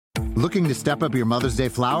Looking to step up your Mother's Day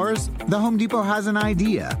flowers? The Home Depot has an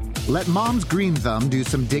idea. Let Mom's Green Thumb do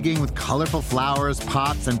some digging with colorful flowers,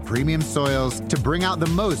 pots, and premium soils to bring out the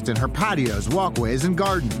most in her patios, walkways, and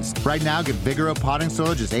gardens. Right now, get Vigoro potting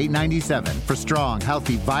soil just $8.97 for strong,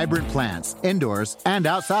 healthy, vibrant plants, indoors and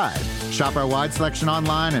outside. Shop our wide selection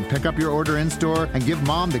online and pick up your order in-store and give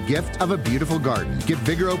Mom the gift of a beautiful garden. Get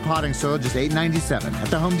Vigoro potting soil just $8.97 at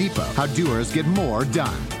the Home Depot. How doers get more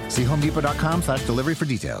done. See homedepot.com/delivery for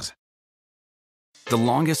details. The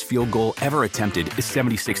longest field goal ever attempted is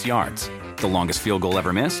 76 yards. The longest field goal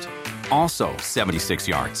ever missed? Also 76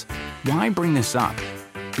 yards. Why bring this up?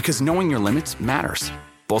 Because knowing your limits matters,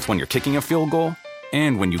 both when you're kicking a field goal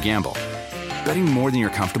and when you gamble. Betting more than you're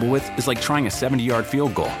comfortable with is like trying a 70-yard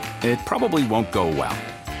field goal. It probably won't go well.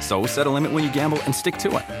 So set a limit when you gamble and stick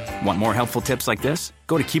to it. Want more helpful tips like this?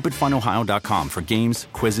 Go to keepitfunohio.com for games,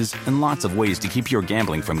 quizzes, and lots of ways to keep your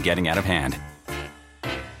gambling from getting out of hand.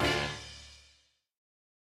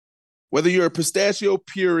 Whether you're a pistachio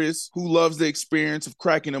purist who loves the experience of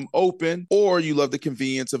cracking them open, or you love the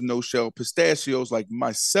convenience of no-shell pistachios like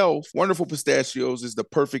myself, Wonderful Pistachios is the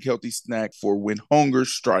perfect healthy snack for when hunger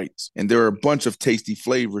strikes. And there are a bunch of tasty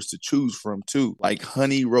flavors to choose from too, like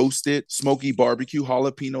honey roasted, smoky barbecue,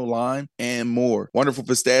 jalapeno lime, and more. Wonderful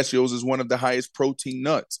Pistachios is one of the highest protein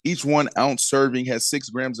nuts. Each 1 ounce serving has 6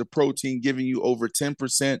 grams of protein, giving you over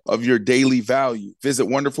 10% of your daily value. Visit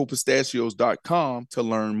wonderfulpistachios.com to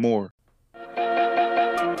learn more.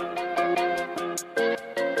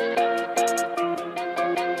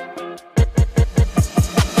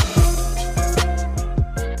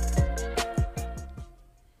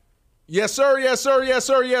 Yes, sir. Yes, sir. Yes,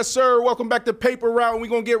 sir. Yes, sir. Welcome back to Paper Route, and we're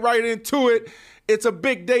going to get right into it. It's a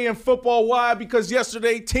big day in football. Why? Because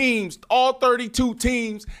yesterday teams, all 32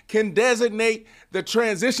 teams, can designate the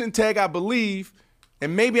transition tag, I believe,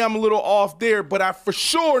 and maybe I'm a little off there, but I for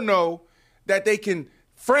sure know that they can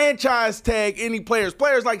franchise tag any players.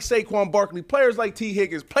 Players like Saquon Barkley, players like T.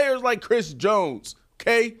 Higgins, players like Chris Jones,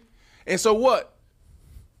 okay? And so what,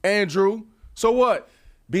 Andrew? So what,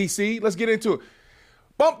 BC? Let's get into it.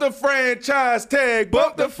 Bump the franchise tag,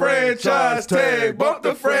 bump the franchise tag, bump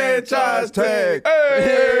the franchise tag.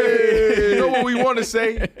 Hey, you know what we want to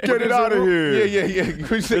say? Get it out of here. Yeah.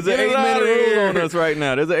 There's an 8-minute rule on us right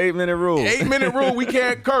now. There's an 8-minute rule. 8-minute rule, we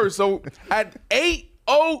can't curse. So at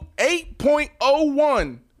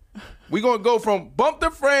 8:01, we're going to go from bump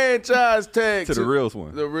the franchise tag to the real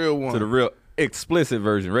one. The real one. To the real explicit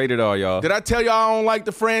version. Rated R, y'all. Did I tell y'all I don't like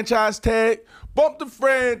the franchise tag? Bump the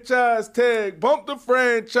franchise tag. Bump the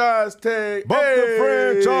franchise tag. Bump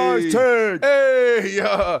the franchise tag.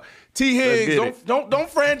 Hey, T. Higgs, don't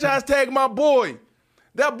franchise tag my boy.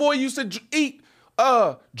 That boy used to eat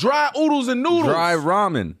dry oodles and noodles. Dry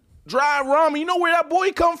ramen. You know where that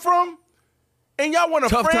boy come from? And y'all want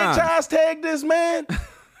to franchise tag this man?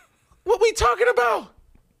 What we talking about?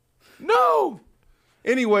 No.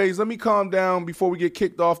 Anyways, let me calm down before we get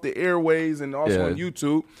kicked off the airways and also on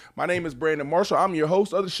YouTube. My name is Brandon Marshall. I'm your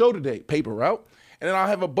host of the show today, Paper Route. And then I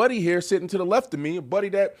have a buddy here sitting to the left of me, a buddy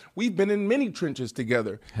that we've been in many trenches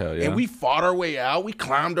together. Hell yeah. And we fought our way out. We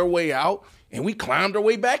climbed our way out. And we climbed our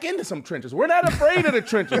way back into some trenches. We're not afraid of the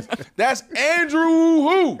trenches. That's Andrew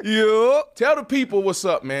Who. Yeah. Tell the people what's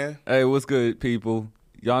up, man. Hey, what's good, people?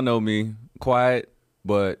 Y'all know me. Quiet,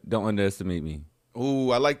 but don't underestimate me.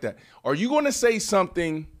 Ooh, I like that. Are you going to say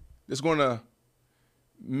something that's going to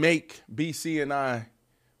make BC and I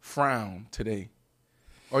frown today?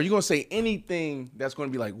 Or are you going to say anything that's going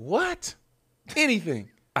to be like, what? Anything?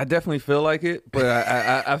 I definitely feel like it, but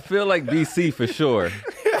I feel like BC for sure.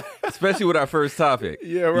 Especially with our first topic.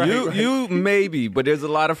 Yeah, right. You maybe, but there's a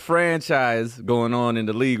lot of franchise going on in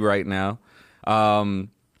the league right now. But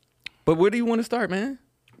where do you want to start, man?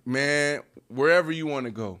 Man, wherever you want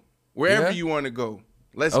to go. Wherever you want to go.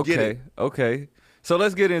 Let's get it. Okay. So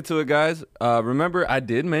let's get into it, guys. Remember, I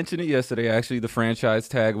did mention it yesterday. Actually, the franchise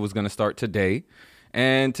tag was going to start today.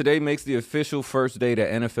 And today makes the official first day that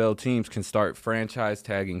NFL teams can start franchise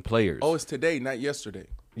tagging players. Oh, it's today, not yesterday.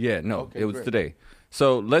 Yeah, no, okay, it was great. Today.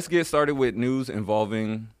 So let's get started with news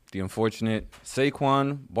involving the unfortunate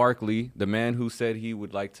Saquon Barkley, the man who said he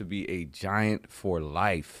would like to be a Giant for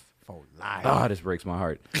life. For life. Ah, this breaks my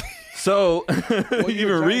heart. So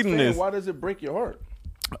even reading this. Why does it break your heart?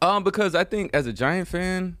 Because I think as a Giant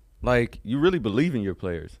fan, like, you really believe in your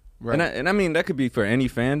players. Right. And I mean, that could be for any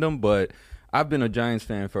fandom, but I've been a Giants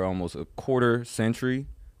fan for almost a quarter century,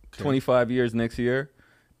 25 years next year.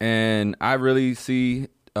 And I really see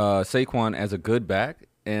Saquon as a good back,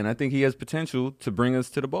 and I think he has potential to bring us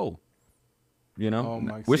to the bowl.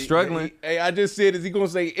 We're struggling. Hey, I just said, is he going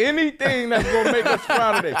to say anything that's going to make us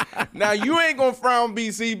frown today? Now, you ain't going to frown,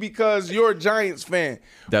 BC, because you're a Giants fan.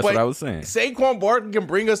 That's what I was saying. Saquon Barkley can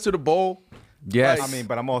bring us to the bowl. Yes. I mean,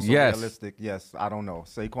 but I'm also realistic. Yes, I don't know.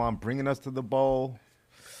 Saquon bringing us to the bowl.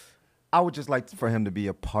 I would just like for him to be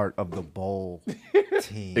a part of the bowl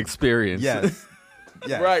team. Experience. Yes.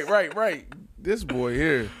 Right. This boy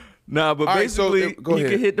here. Nah, but basically, he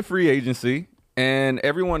could hit the free agency. And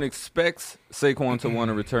everyone expects Saquon to want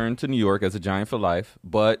to return to New York as a Giant for life,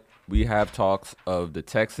 but we have talks of the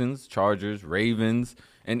Texans, Chargers, Ravens,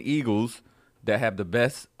 and Eagles that have the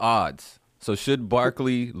best odds. So should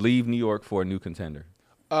Barkley leave New York for a new contender?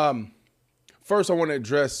 First, I want to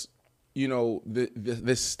address,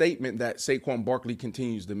 this statement that Saquon Barkley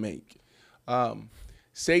continues to make.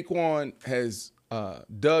 Saquon has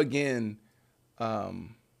dug in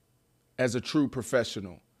as a true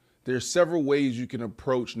professional. There's several ways you can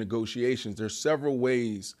approach negotiations. There's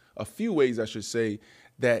a few ways, I should say,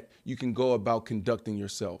 that you can go about conducting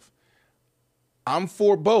yourself. I'm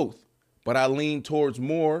for both, but I lean towards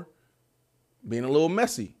more being a little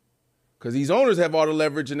messy because these owners have all the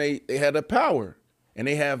leverage and they have the power and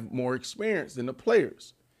they have more experience than the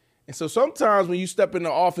players. And so sometimes when you step in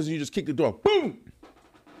the office and you just kick the door, boom,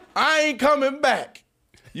 I ain't coming back.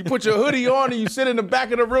 You put your hoodie on and you sit in the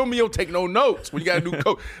back of the room and you don't take no notes when you got a new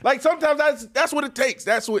coach. Like sometimes that's what it takes.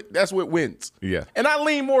 That's what wins. Yeah. And I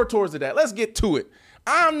lean more towards that. Let's get to it.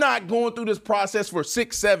 I'm not going through this process for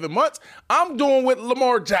 6-7 months. I'm doing what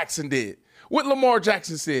Lamar Jackson did. What Lamar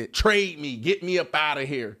Jackson said, trade me, get me up out of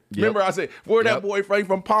here. Yep. Remember I said, where that boy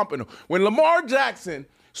from Pompano. When Lamar Jackson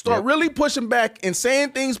started really pushing back and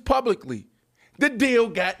saying things publicly, the deal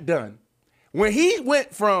got done. When he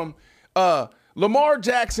went from Lamar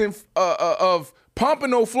Jackson of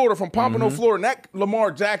Pompano, Florida, Florida, and that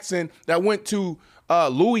Lamar Jackson that went to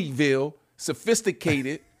Louisville,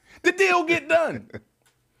 sophisticated, the deal get done.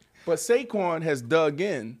 But Saquon has dug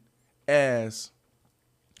in as,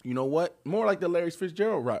 you know what, more like the Larry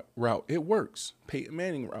Fitzgerald route. It works. Peyton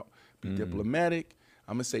Manning route. Be diplomatic.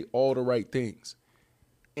 I'm going to say all the right things.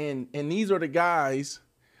 And these are the guys,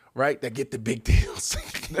 right, that get the big deals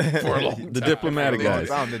for a long time. The diplomatic guys.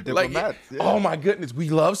 The diplomats. Oh, my goodness, we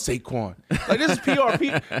love Saquon. Like, this is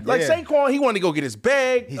PRP. Saquon, he wanted to go get his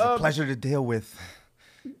bag. He's a pleasure to deal with.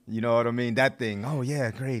 You know what I mean? That thing. Oh,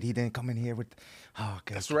 yeah, great. He didn't come in here with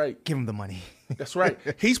okay. That's right. Give him the money. That's right.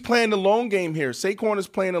 He's playing the long game here. Saquon is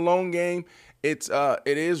playing the long game. It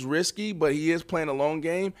is risky, but he is playing a long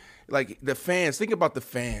game. Like, the fans, think about the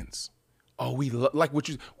fans. Oh, we love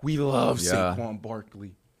Saquon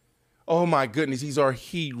Barkley. Oh, my goodness, he's our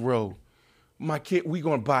hero. My kid, we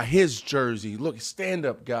going to buy his jersey. Look,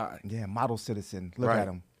 stand-up guy. Yeah, model citizen. Look at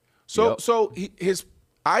him.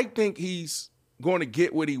 I think he's going to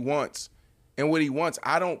get what he wants. And what he wants,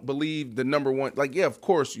 I don't believe the number one. Like, yeah, of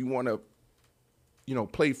course, you want to,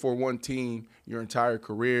 play for one team your entire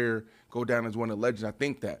career, go down as one of the legends. I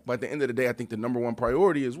think that. But at the end of the day, I think the number one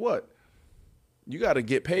priority is what? You got to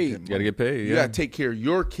get paid. You got to get paid, You got to take care of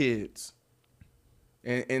your kids.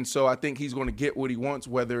 And so I think he's going to get what he wants,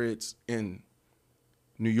 whether it's in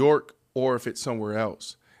New York or if it's somewhere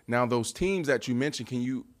else. Now, those teams that you mentioned, can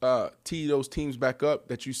you tee those teams back up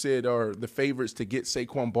that you said are the favorites to get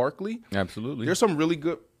Saquon Barkley? Absolutely. There's some really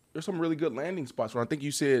good landing spots. I think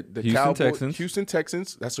you said the Houston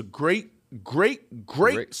Texans. That's a great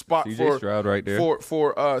spot CJ for Stroud right there.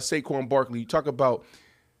 for Saquon Barkley. You talk about.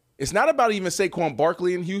 It's not about even Saquon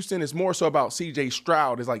Barkley in Houston. It's more so about C.J.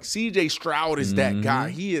 Stroud. It's like C.J. Stroud is that guy.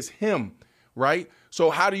 He is him, right?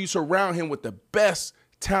 So how do you surround him with the best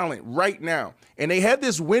talent right now? And they had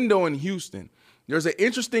this window in Houston. There's an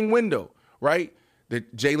interesting window, right?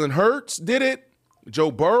 That Jalen Hurts did it,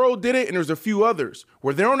 Joe Burrow did it, and there's a few others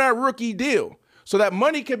where they're on that rookie deal. So that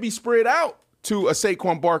money can be spread out to a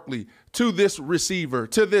Saquon Barkley, to this receiver,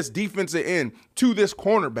 to this defensive end, to this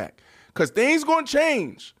cornerback. Because things going to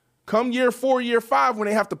change. Come year 4, year 5, when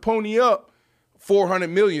they have to pony up $400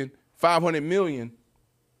 million, $500 million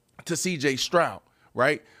to C.J. Stroud,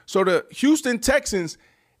 right? So the Houston Texans,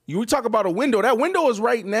 we talk about a window. That window is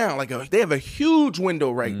right now. They have a huge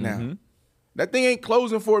window right now. That thing ain't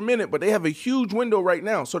closing for a minute, but they have a huge window right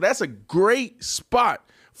now. So that's a great spot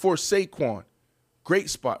for Saquon. Great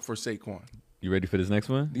spot for Saquon. You ready for this next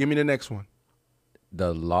one? Give me the next one.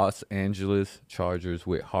 The Los Angeles Chargers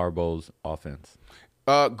with Harbaugh's offense.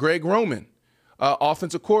 Greg Roman,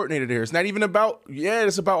 offensive coordinator there. It's not even about,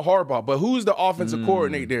 it's about Harbaugh, but who's the offensive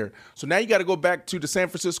coordinator there? So now you got to go back to the San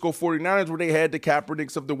Francisco 49ers where they had the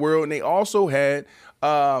Kaepernicks of the world, and they also had,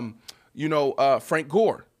 Frank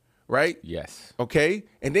Gore, right? Yes. Okay.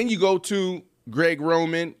 And then you go to Greg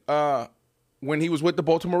Roman, when he was with the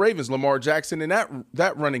Baltimore Ravens, Lamar Jackson, in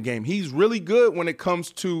that running game. He's really good when it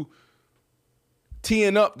comes to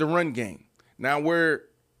teeing up the run game. Now, where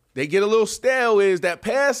they get a little stale is that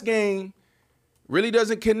pass game really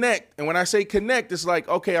doesn't connect. And when I say connect, it's like,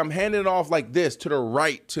 okay, I'm handing it off like this to the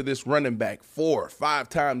right to this running back 4 or 5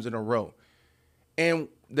 times in a row. And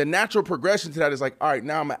the natural progression to that is like, all right,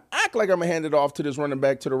 now I'm going to act like I'm going to hand it off to this running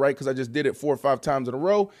back to the right because I just did it 4 or 5 times in a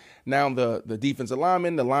row. Now the defensive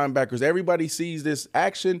linemen, the linebackers, everybody sees this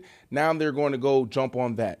action. Now they're going to go jump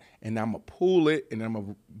on that. And I'm going to pull it, and I'm going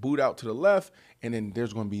to boot out to the left, and then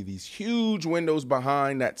there's going to be these huge windows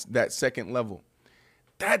behind that second level.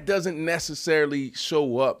 That doesn't necessarily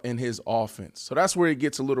show up in his offense. So that's where it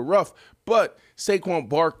gets a little rough. But Saquon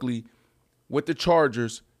Barkley with the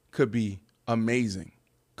Chargers could be amazing.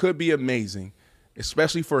 Could be amazing,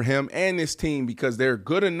 especially for him and his team, because they're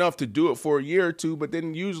good enough to do it for a year or two, but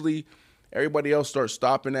then usually everybody else starts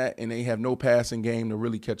stopping that, and they have no passing game to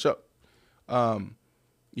really catch up, to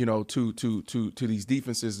these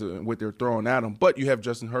defenses what they're throwing at them. But you have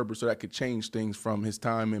Justin Herbert, so that could change things from his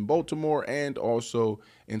time in Baltimore and also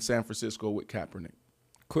in San Francisco with Kaepernick.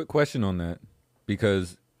 Quick question on that,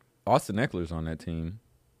 because Austin Eckler's on that team.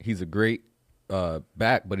 He's a great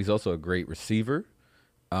back, but he's also a great receiver.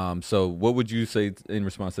 So what would you say in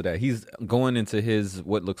response to that? He's going into his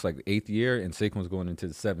what looks like 8th year, and Saquon's going into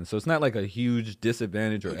the 7th. So it's not like a huge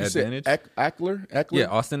disadvantage or advantage. Eckler? Yeah,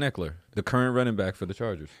 Austin Eckler, the current running back for the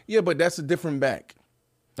Chargers. Yeah, but that's a different back.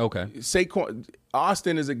 Okay.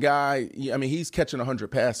 Austin is a guy, I mean, he's catching 100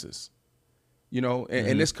 passes,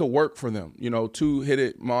 and this could work for them.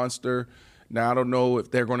 2-hit monster. Now, I don't know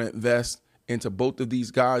if they're going to invest into both of these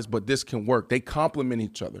guys, but this can work. They complement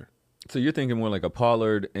each other. So you're thinking more like a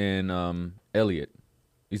Pollard and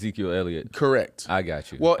Ezekiel Elliott. Correct. I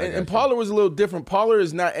got you. Well, and Pollard was a little different. Pollard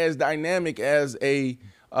is not as dynamic as a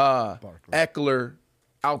Eckler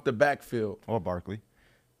out the backfield. Or Barkley.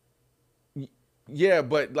 Yeah,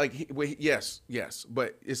 but yes.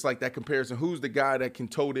 But it's like that comparison. Who's the guy that can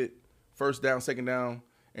tote it first down, second down,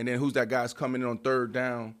 and then who's that guy's coming in on third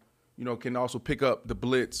down, can also pick up the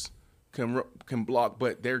blitz, can block,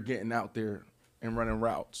 but they're getting out there and running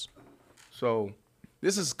routes. So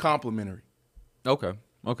this is complimentary. Okay.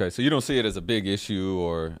 So you don't see it as a big issue,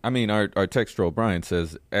 or our text troll Brian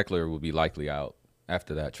says Eckler will be likely out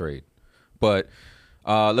after that trade. But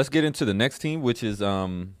let's get into the next team, which is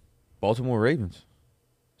Baltimore Ravens.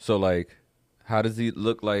 So how does he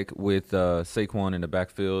look like with Saquon in the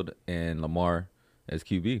backfield and Lamar as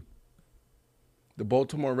QB? The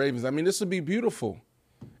Baltimore Ravens. This would be beautiful.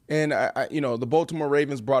 And the Baltimore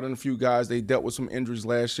Ravens brought in a few guys. They dealt with some injuries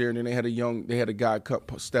last year, and then they had a guy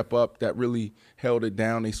step up that really held it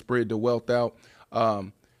down. They spread the wealth out.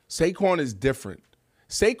 Saquon is different.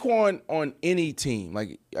 Saquon on any team,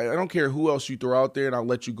 I don't care who else you throw out there, and I'll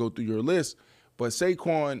let you go through your list. But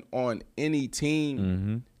Saquon on any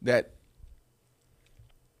team that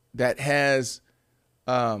has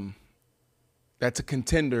that's a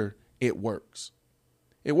contender, it works.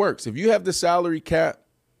 It works. If you have the salary cap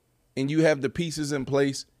and you have the pieces in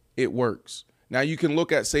place, it works. Now, you can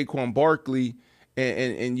look at Saquon Barkley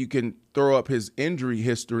and you can throw up his injury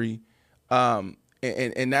history, and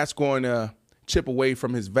that's going to chip away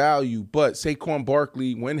from his value. But Saquon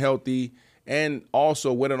Barkley, when healthy and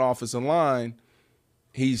also with an offensive line,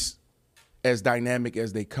 he's as dynamic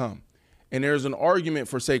as they come. And there's an argument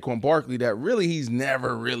for Saquon Barkley that really he's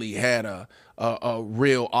never really had a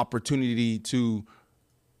real opportunity to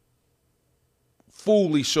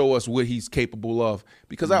fully show us what he's capable of,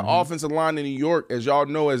 because our offensive line in New York, as y'all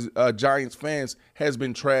know as Giants fans, has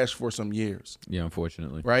been trashed for some years. Yeah,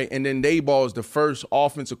 unfortunately. Right? And then Daboll is the first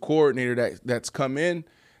offensive coordinator that's come in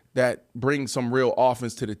that brings some real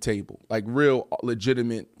offense to the table, like real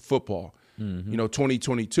legitimate football.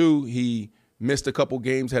 2022, he missed a couple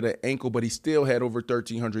games, had an ankle, but he still had over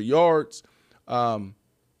 1,300 yards. And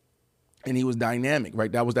he was dynamic,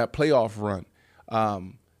 right? That was that playoff run.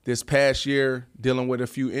 This past year, dealing with a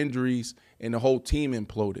few injuries, and the whole team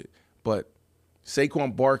imploded. But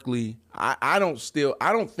Saquon Barkley, I don't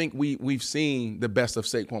think we've seen the best of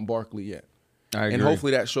Saquon Barkley yet. I agree. And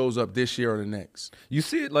hopefully that shows up this year or the next. You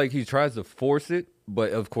see it like he tries to force it,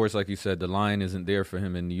 but of course, like you said, the line isn't there for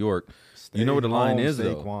him in New York. You know what the line is,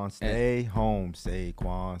 Saquon, though. Stay home,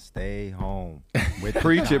 Saquon, stay home.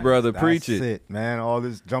 Preach it, brother. Preach it. That's it, man. All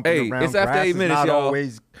this jumping around. It's after grass 8 minutes, is not y'all.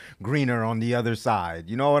 always greener on the other side.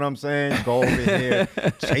 You know what I'm saying? Go over here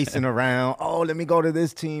chasing around. Oh, let me go to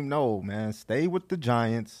this team. No, man. Stay with the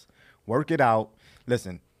Giants. Work it out.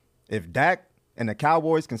 Listen, if Dak and the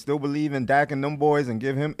Cowboys can still believe in Dak and them boys and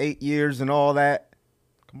give him 8 years and all that,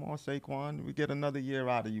 Come on, Saquon. We get another year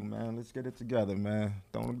out of you, man. Let's get it together, man.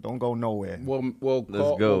 Don't go nowhere. Well,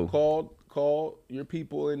 Let's go. Call your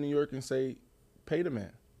people in New York and say, pay the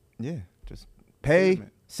man. Yeah, just pay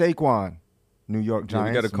Saquon. New York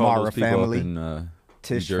Giants, we got to call Mara those people family, up in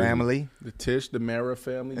Tish New Jersey. family. The Tish, the Mara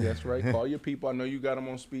family. That's right. Call your people. I know you got them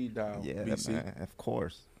on speed dial. Yeah, BC. man, of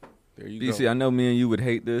course. There you BC, go. I know me and you would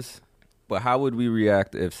hate this, but how would we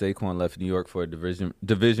react if Saquon left New York for a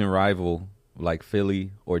division rival like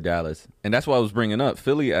Philly or Dallas? And that's why I was bringing up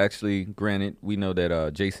Philly. Actually, granted, we know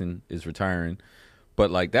that Jason is retiring, but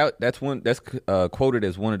like that's quoted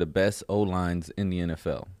as one of the best O lines in the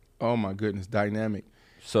NFL. Oh my goodness, dynamic.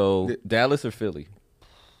 So Dallas or Philly?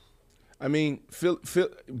 I mean,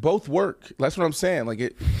 both work. That's what I'm saying. Like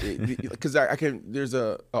because I can. There's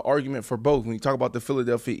a argument for both. When you talk about the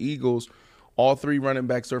Philadelphia Eagles, all three running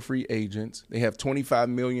backs are free agents. They have $25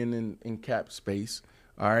 million in cap space.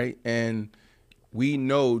 All right, and we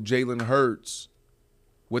know Jalen Hurts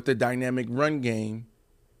with the dynamic run game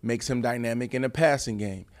makes him dynamic in the passing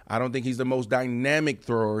game. I don't think he's the most dynamic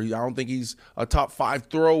thrower. I don't think he's a top 5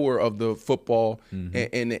 thrower of the football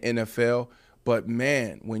in the NFL. But,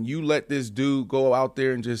 man, when you let this dude go out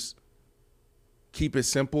there and just keep it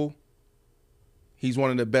simple, he's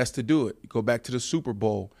one of the best to do it. Go back to the Super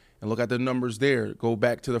Bowl and look at the numbers there. Go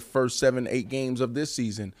back to the first 7-8 games of this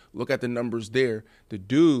season. Look at the numbers there. The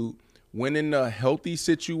dude, when in a healthy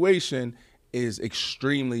situation, is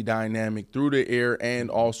extremely dynamic through the air and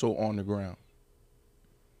also on the ground.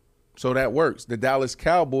 So that works. The Dallas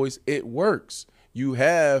Cowboys, it works. You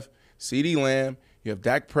have CeeDee Lamb, you have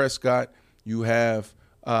Dak Prescott, you have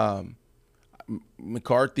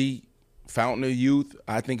McCarthy, fountain of youth.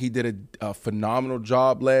 I think he did a phenomenal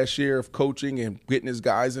job last year of coaching and getting his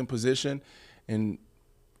guys in position, and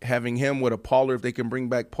having him with a Pollard. If they can bring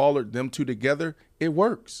back Pollard, them two together, it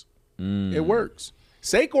works. It works.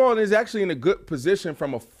 Saquon is actually in a good position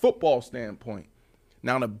from a football standpoint.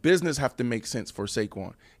 Now, the business have to make sense for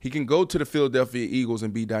Saquon. He can go to the Philadelphia Eagles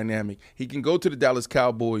and be dynamic. He can go to the Dallas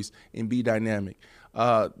Cowboys and be dynamic.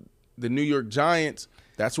 The New York Giants,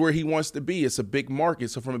 that's where he wants to be. It's a big market.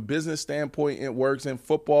 So from a business standpoint, it works. In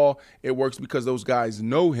football, it works because those guys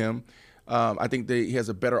know him. I think he has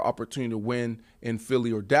a better opportunity to win in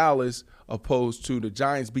Philly or Dallas opposed to the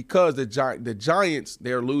Giants, because the Giants,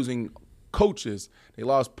 they're losing coaches. They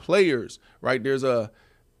lost players, right? There's not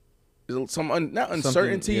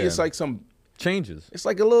uncertainty. Yeah. It's like some Changes. It's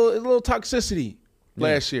like a little toxicity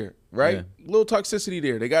last year, right? Yeah. A little toxicity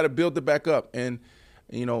there. They got to build it back up. And,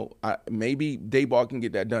 maybe Dayball can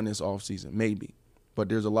get that done this offseason, maybe. But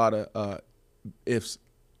there's a lot of ifs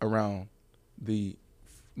around the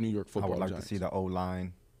New York Football Giants. I would like to see the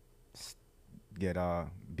O-line get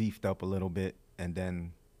beefed up a little bit and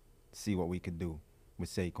then see what we could do with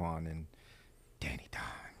Saquon and Danny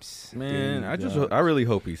Dimes. Man, I really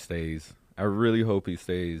hope he stays. I really hope he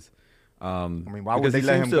stays. Why would they he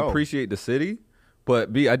let seems him to go? appreciate the city.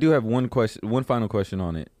 But B, I do have one final question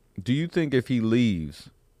on it. Do you think if he leaves,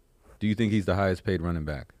 do you think he's the highest paid running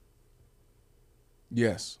back?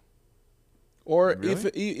 Yes. Or Really?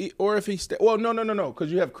 if he well, no,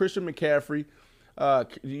 because you have Christian McCaffrey.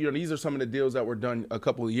 These are some of the deals that were done a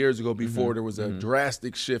couple of years ago before there was a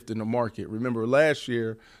drastic shift in the market. Remember last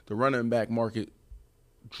year, the running back market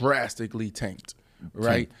drastically tanked,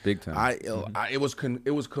 right? Big time. It was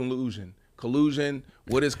collusion. Collusion.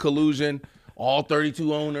 What is collusion? All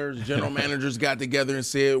 32 owners, general managers got together and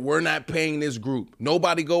said, we're not paying this group.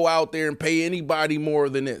 Nobody go out there and pay anybody more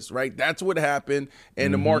than this, right? That's what happened.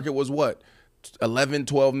 And the market was what?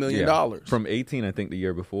 $11-12 million. From 18, I think, the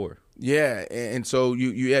year before. Yeah, and so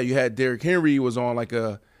you had Derrick Henry was on like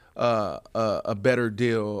a better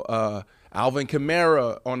deal. Alvin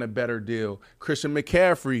Kamara on a better deal. Christian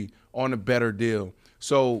McCaffrey on a better deal.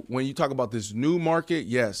 So when you talk about this new market,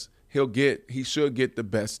 yes, he should get the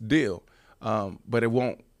best deal, but it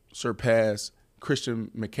won't surpass Christian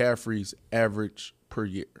McCaffrey's average per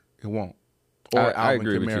year. It won't. Or I Alvin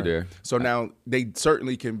agree Kamara. with you there. So now they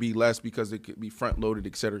certainly can be less because it could be front loaded,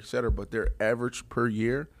 et cetera, but their average per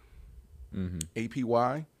year,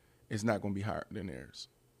 APY, is not going to be higher than theirs.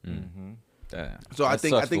 So I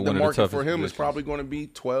think the market for him is probably going to be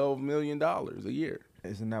 $12 million a year.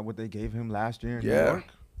 Isn't that what they gave him last year in New Yeah. York?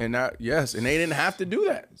 And they didn't have to do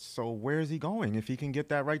that. So where is he going if he can get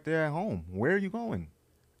that right there at home? Where are you going?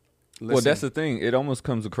 Listen, Well, that's the thing. It almost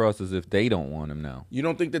comes across as if they don't want him now. you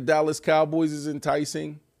don't think the Dallas Cowboys is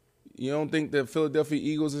enticing? You don't think the Philadelphia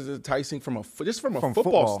Eagles is enticing from a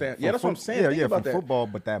football standpoint? Yeah, that's what I'm saying. Think about from that. football,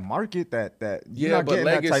 but that market, that you're Yeah, not but getting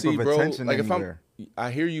legacy, that type of bro. attention Like if anywhere. I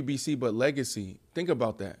hear you, BC, but legacy. Think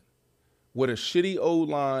about that. with a shitty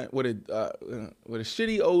O-line, with a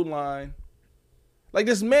shitty O-line. Like,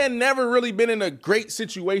 this man never really been in a great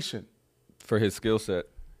situation. For his skill set.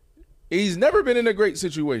 He's never been in a great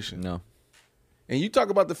situation. No. And you talk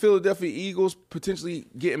about the Philadelphia Eagles potentially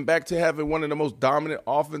getting back to having one of the most dominant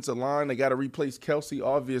offensive line. They got to replace Kelsey,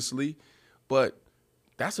 obviously. But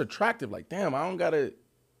that's attractive. Like, damn, I don't got to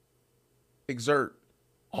exert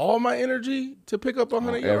all my energy to pick up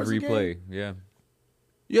 100 yards every a game. play, yeah.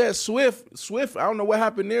 Yeah, Swift, I don't know what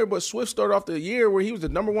happened there, but Swift started off the year where he was the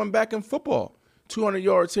number one back in football. 200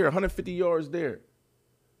 yards here, 150 yards there.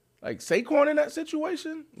 Like, Saquon in that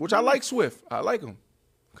situation, which I like Swift. I like him.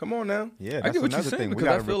 Come on now. Yeah, I that's get what you're another saying thing. We because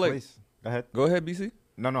got I to feel replace. Go ahead. Go ahead, BC.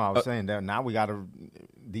 No, I was saying that now we got to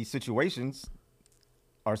 – these situations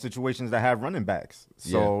are situations that have running backs.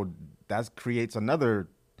 So that creates another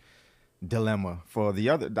dilemma for the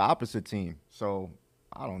opposite team. So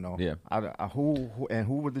I don't know. Yeah. Who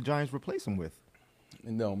would the Giants replace him with?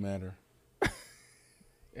 It don't matter.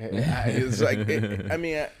 It's like,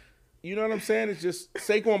 you know what I'm saying? It's just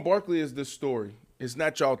Saquon Barkley is the story. It's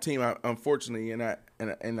not y'all team, unfortunately, and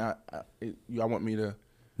y'all want me to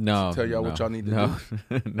tell y'all what y'all need to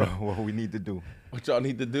do. No, what we need to do. What y'all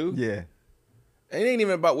need to do? Yeah. It ain't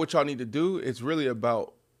even about what y'all need to do. It's really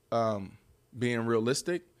about being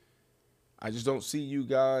realistic. I just don't see you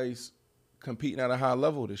guys competing at a high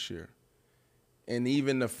level this year. And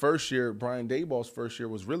even the first year, Brian Daboll's first year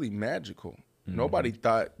was really magical. Mm-hmm. Nobody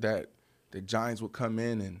thought that the Giants would come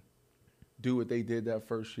in and do what they did that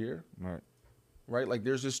first year. Right? Like,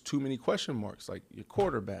 there's just too many question marks. Like, your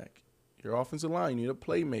quarterback, your offensive line, you need a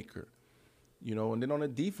playmaker. You know, and then on the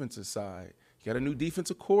defensive side, you got a new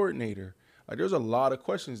defensive coordinator. Like, there's a lot of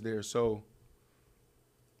questions there. So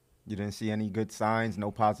you didn't see any good signs,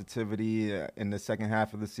 no positivity in the second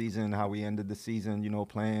half of the season, how we ended the season, you know,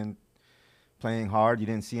 playing hard. You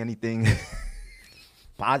didn't see anything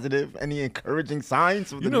positive, any encouraging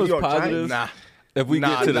signs of the New York Giants? Nah. If we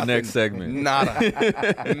get to the nothing. next segment.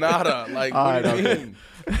 Nada. Like, what do you okay. mean?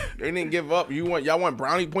 They didn't give up. Y'all want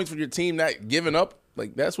brownie points for your team not giving up?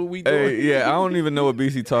 Like, that's what we do. Hey, yeah, I don't even know what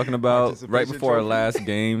BC talking about. Right before our trophy. last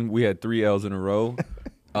game, we had 3 L's in a row,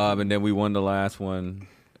 and then we won the last one.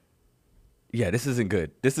 Yeah, this isn't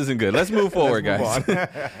good. Let's move forward, guys.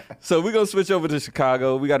 So we're going to switch over to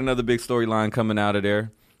Chicago. We got another big storyline coming out of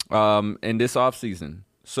there in this offseason.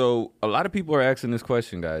 So a lot of people are asking this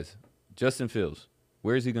question, guys. Justin Fields,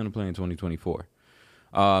 where is he going to play in 2024?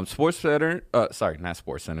 Sports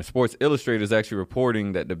Illustrated is actually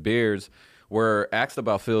reporting that the Bears were asked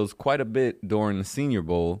about Fields quite a bit during the Senior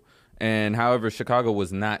Bowl, and however, Chicago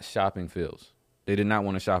was not shopping Fields. They did not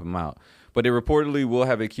want to shop him out. But they reportedly will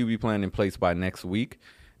have a QB plan in place by next week.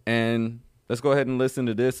 And let's go ahead and listen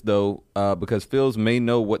to this, though, because Fields may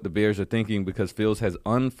know what the Bears are thinking because Fields has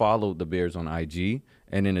unfollowed the Bears on IG.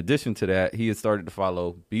 And in addition to that, he has started to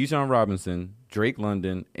follow Bijan Robinson, Drake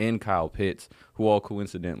London, and Kyle Pitts, who all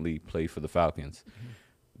coincidentally play for the Falcons. Mm-hmm.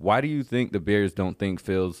 Why do you think the Bears don't think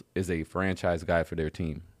Fields is a franchise guy for their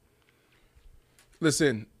team?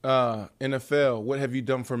 Listen, NFL, what have you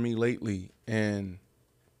done for me lately? And,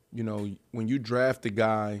 you know, when you draft a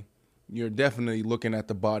guy, you're definitely looking at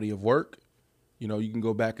the body of work. You know, you can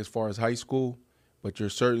go back as far as high school, but you're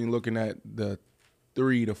certainly looking at the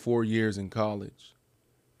 3 to 4 years in college.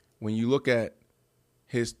 When you look at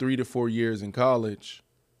his 3 to 4 years in college,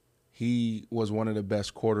 he was one of the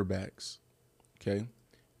best quarterbacks, okay?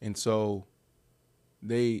 And so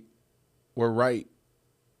they were right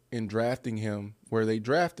in drafting him where they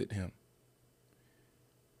drafted him.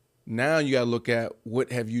 Now you got to look at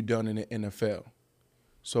what have you done in the NFL.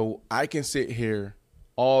 So I can sit here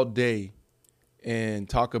all day and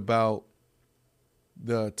talk about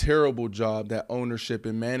the terrible job that ownership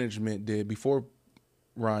and management did before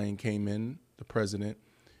Ryan came in, the president,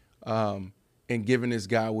 and giving this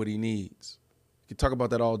guy what he needs. You can talk about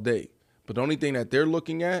that all day. But the only thing that they're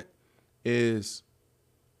looking at is,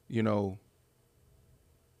 you know,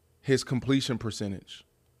 his completion percentage.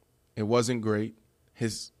 It wasn't great.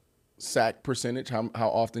 His sack percentage, how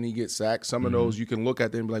often he gets sacked. Some of those you can look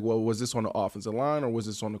at them and be like, well, was this on the offensive line or was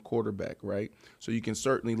this on the quarterback, right? So you can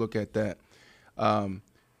certainly look at that.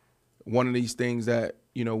 One of these things that,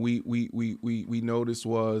 you know, we noticed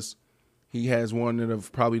was he has one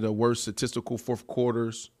of probably the worst statistical fourth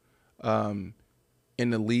quarters in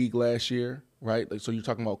the league last year, right? Like, so you're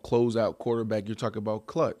talking about closeout quarterback, you're talking about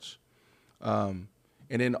clutch. And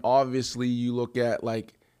then obviously you look at,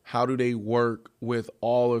 like, how do they work with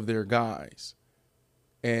all of their guys?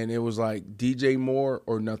 And it was like DJ Moore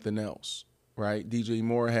or nothing else, right? DJ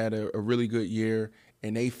Moore had a really good year,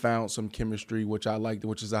 and they found some chemistry, which I liked,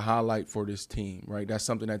 which is a highlight for this team, right? That's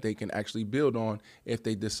something that they can actually build on if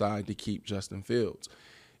they decide to keep Justin Fields.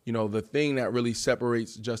 You know, the thing that really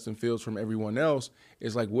separates Justin Fields from everyone else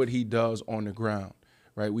is like what he does on the ground,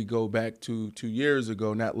 right? We go back to 2 years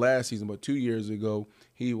ago, not last season, but 2 years ago,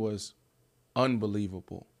 he was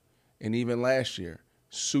unbelievable. And even last year,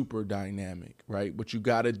 super dynamic, right? But you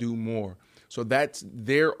got to do more. So that's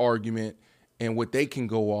their argument. And what they can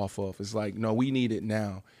go off of is like, no, we need it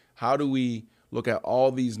now. How do we look at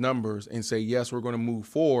all these numbers and say, yes, we're going to move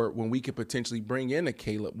forward when we could potentially bring in a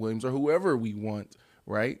Caleb Williams or whoever we want,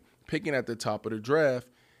 right? Picking at the top of the draft,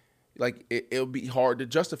 like it'll be hard to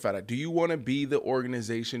justify that. Do you want to be the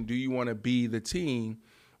organization? Do you want to be the team,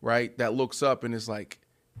 right, that looks up and is like,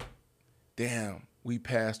 damn, we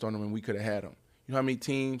passed on them and we could have had them? You know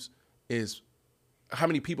how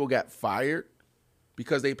many people got fired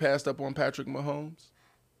because they passed up on Patrick Mahomes?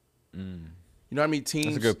 You know how many teams?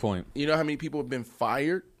 That's a good point. You know how many people have been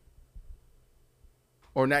fired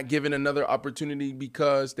or not given another opportunity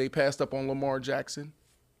because they passed up on Lamar Jackson?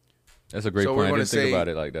 That's a great point. I didn't think about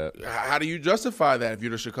it like that. How do you justify that if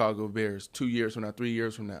you're the Chicago Bears 2 years from now, 3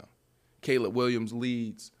 years from now? Caleb Williams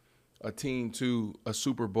leads a team to a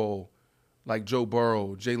Super Bowl like Joe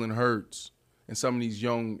Burrow, Jalen Hurts, and some of these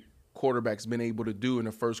young quarterbacks been able to do in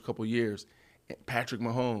the first couple years. Patrick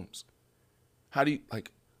Mahomes. How do you,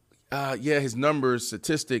 like, his numbers,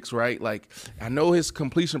 statistics, right? Like, I know his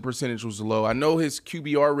completion percentage was low. I know his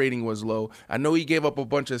QBR rating was low. I know he gave up a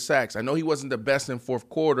bunch of sacks. I know he wasn't the best in fourth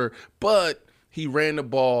quarter, but he ran the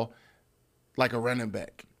ball like a running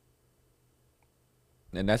back.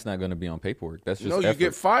 And that's not going to be on paperwork. That's just you effort.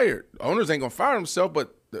 get fired. Owners ain't going to fire himself,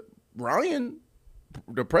 but Ryan,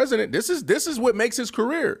 the president, this is what makes his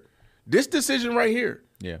career. This decision right here.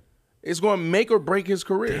 Yeah. It's going to make or break his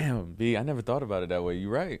career. Damn, B, I never thought about it that way. You're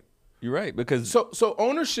right. You're right, because so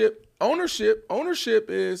ownership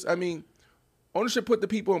is, I mean, ownership put the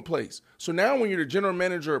people in place. So now when you're the general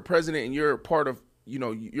manager or president and you're part of, you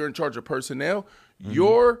know, you're in charge of personnel,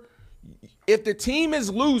 if the team is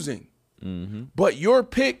losing, but your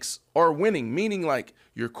picks are winning, meaning like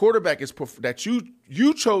your quarterback is that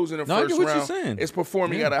you chose in the first round is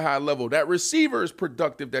performing at a high level. That receiver is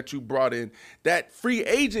productive that you brought in. That free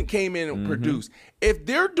agent came in and produced. If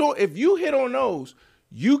you hit on those,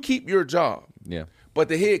 you keep your job. Yeah. But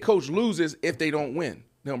the head coach loses if they don't win.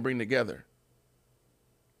 They don't bring together.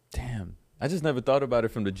 Damn. I just never thought about it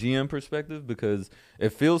from the GM perspective, because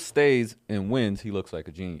if Fields stays and wins, he looks like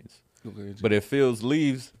a genius. But if Fields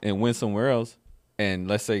leaves and wins somewhere else, and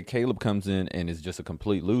let's say Caleb comes in and is just a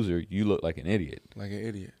complete loser, you look like an idiot. Like an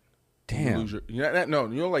idiot. Damn. You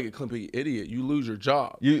don't like a complete idiot. You lose your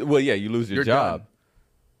job. You lose your job. Done.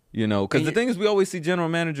 You know, because the thing is, we always see general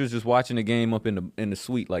managers just watching the game up in the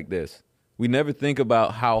suite like this. We never think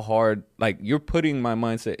about how hard, like, you're putting my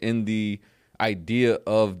mindset in the idea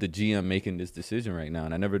of the GM making this decision right now,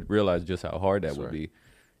 and I never realized just how hard that would be.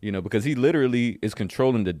 You know, because he literally is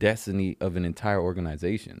controlling the destiny of an entire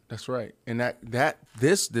organization. That's right. And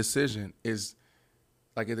this decision is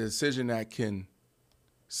like a decision that can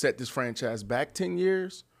set this franchise back 10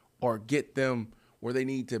 years or get them where they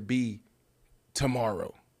need to be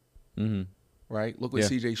tomorrow. Right? Look what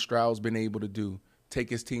C.J. Stroud's been able to do. Take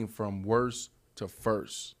his team from worst to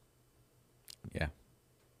first. Yeah.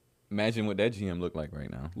 Imagine what that GM looked like right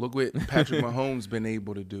now. Look what Patrick Mahomes been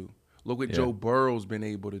able to do. Look what Joe Burrow's been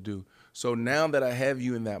able to do. So now that I have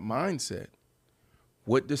you in that mindset,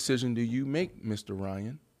 what decision do you make, Mr.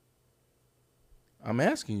 Ryan? I'm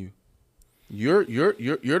asking you. You're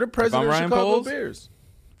the president of Chicago Bears.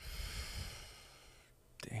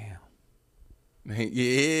 Damn.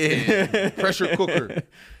 Yeah. Pressure cooker.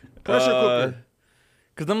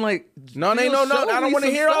 Because I'm like, no. I don't want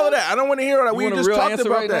to hear all of that. I don't want to hear all that. We just talked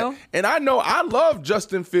about that. Now? And I know I love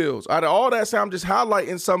Justin Fields. Out of all that, I'm just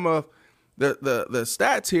highlighting some of the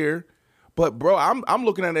stats here. But bro, I'm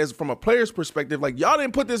looking at it as from a player's perspective. Like, y'all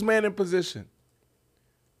didn't put this man in position.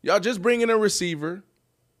 Y'all just bring in a receiver.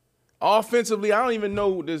 Offensively, I don't even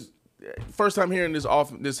know this. First time hearing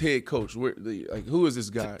this head coach. Who is this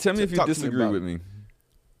guy? Tell me if you disagree with me.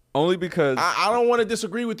 Only because I don't want to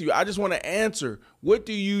disagree with you. I just want to answer. What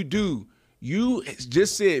do? You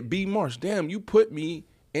just said B. Marsh. Damn, you put me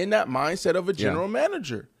in that mindset of a general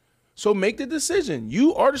manager. So make the decision.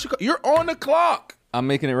 You are the Chicago. You're on the clock. I'm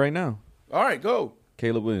making it right now. All right, go.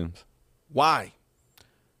 Caleb Williams. Why?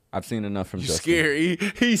 I've seen enough from Justin. Scared.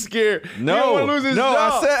 He's scared. No, he don't want to lose his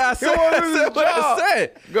job. I said what I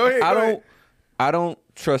said. Go ahead. I don't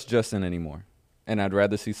trust Justin anymore, and I'd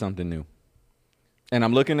rather see something new. And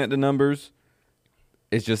I'm looking at the numbers.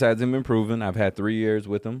 It just hasn't been proven. I've had 3 years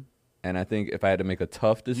with him. And I think if I had to make a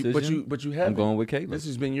tough decision, but you haven't. I'm going with Caleb. This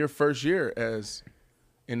has been your first year as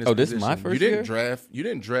in this. Oh, this is position. my first year? You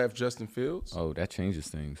didn't draft Justin Fields. Oh, that changes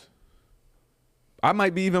things. I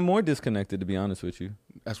might be even more disconnected, to be honest with you.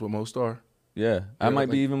 That's what most are. Yeah, I might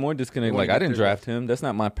be even more disconnected. Like, I didn't draft him. That's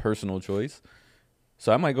not my personal choice.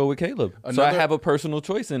 So I might go with Caleb. So I have a personal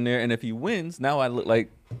choice in there, and if he wins, now I look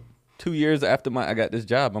like 2 years after I got this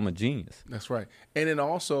job, I'm a genius. That's right. And then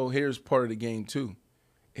also, here's part of the game too.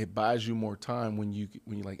 It buys you more time when you're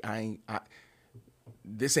like,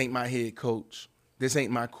 this ain't my head coach. This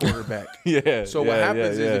ain't my quarterback. So what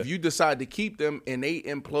happens is if you decide to keep them and they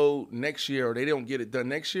implode next year or they don't get it done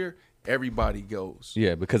next year, everybody goes.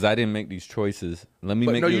 Yeah, because I didn't make these choices.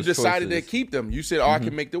 You decided to keep them. You said, I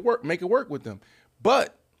can make it work with them.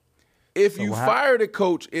 But if you fire the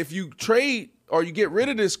coach, if you trade or you get rid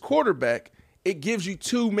of this quarterback, it gives you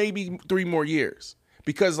 2, maybe 3 more years.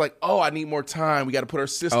 Because I need more time. We got to put our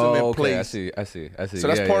system in place. I see. So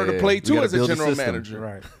that's part of the play too as a general manager.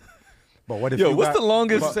 Right. But what if what's the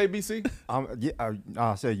longest? What did you say, BC?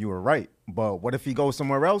 I said you were right. But what if he goes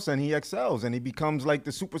somewhere else and he excels and he becomes like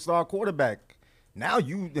the superstar quarterback? Now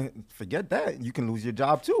you forget that. You can lose your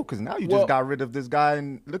job too because now you just got rid of this guy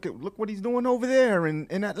and look what he's doing over there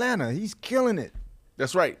in Atlanta. He's killing it.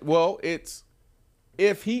 That's right. Well, it's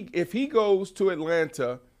if he goes to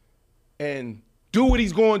Atlanta and do what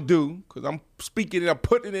he's going to do, because I'm speaking and I'm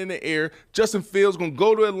putting it in the air. Justin Fields going to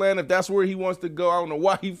go to Atlanta if that's where he wants to go. I don't know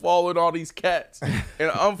why he followed all these cats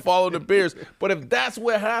and unfollowed the Bears. But if that's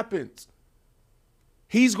what happens,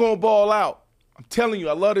 he's going to ball out. I'm telling you,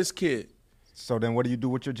 I love this kid. So then what do you do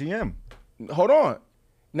with your GM? Hold on.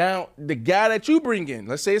 Now, the guy that you bring in,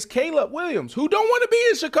 let's say it's Caleb Williams, who don't want to be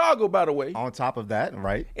in Chicago, by the way. On top of that,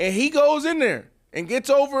 right. And he goes in there and gets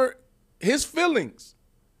over his feelings.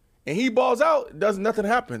 And he balls out, nothing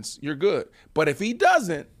happens. You're good. But if he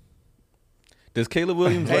doesn't, does Caleb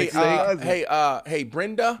Williams hey,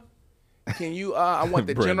 Brenda, can you? I want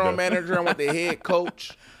the general manager. I want the head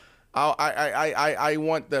coach. I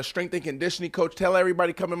want the strength and conditioning coach. Tell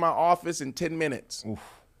everybody come in my office in 10 minutes. Oof.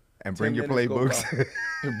 And bring your playbooks.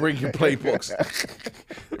 And bring your playbooks.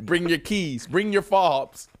 Bring your keys. Bring your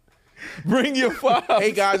fobs. Bring your fobs.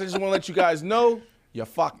 Hey guys, I just want to let you guys know you're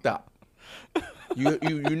fucked up.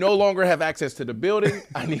 You no longer have access to the building.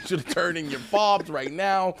 I need you to turn in your fobs right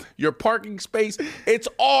now. Your parking space, it's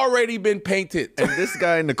already been painted. And this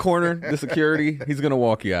guy in the corner, the security, he's going to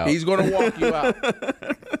walk you out. He's going to walk you out.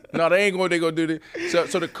 No, they going to do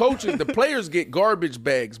this. So the coaches, the players get garbage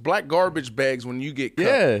bags, black garbage bags when you get cut.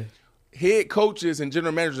 Yeah. Head coaches and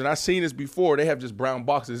general managers, and I've seen this before, they have just brown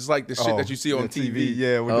boxes. It's like the shit that you see on TV.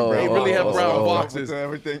 Yeah, with the brown They really have brown boxes. With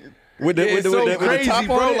everything. It's so crazy,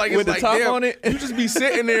 bro. With the top on it. You just be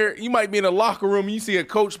sitting there. You might be in a locker room. And you see a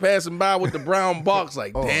coach passing by with the brown box.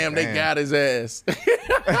 Like, damn, they got his ass.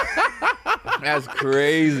 That's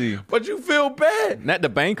crazy. But you feel bad. Not the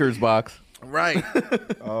banker's box. Right.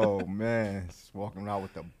 Oh, man. He's walking around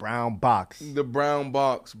with the brown box. The brown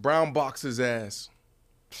box. Brown box's ass.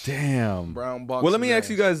 Damn. Brown box. Well, let me ask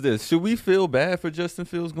you guys this. Should we feel bad for Justin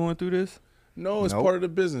Fields going through this? No, it's part of the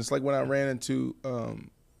business. Like when I ran into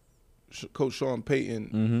Coach Sean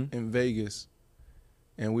Payton in Vegas,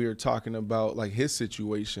 and we were talking about like his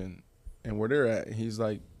situation and where they're at. And he's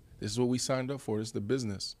like, "This is what we signed up for. This is the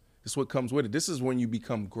business. This is what comes with it. This is when you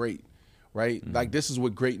become great, right? Like this is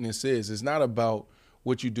what greatness is. It's not about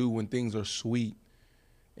what you do when things are sweet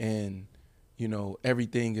and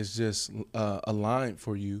everything is just aligned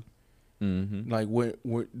for you. Like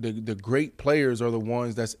the great players are the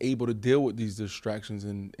ones that's able to deal with these distractions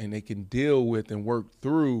and they can deal with and work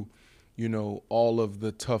through." All of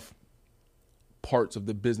the tough parts of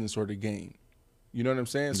the business or the game. You know what I'm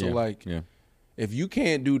saying? So if you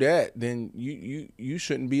can't do that, then you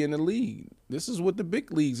shouldn't be in the league. This is what the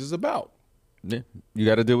big leagues is about. Yeah. You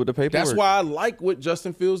got to deal with the paperwork. That's why I like what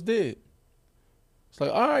Justin Fields did. It's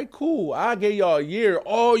like, all right, cool. I gave y'all a year,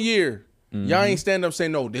 all year. Y'all ain't stand up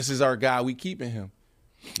saying, no, this is our guy. We keeping him.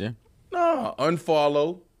 Yeah. Nah,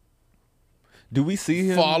 unfollow. Do we see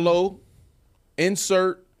him? Follow.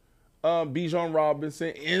 Insert. Bijan Robinson,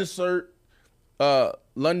 insert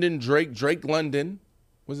London Drake London.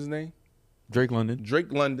 What's his name? Drake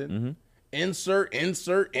London. Insert.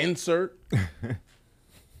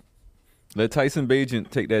 Let Tyson Bagent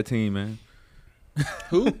take that team, man.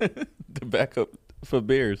 Who? The backup for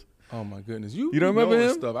Bears. Oh my goodness, you don't remember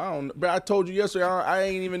him? Stuff. I don't. But I told you yesterday, I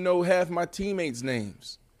ain't even know half my teammates'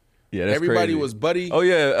 names. Yeah, that's everybody crazy. Was Buddy. Oh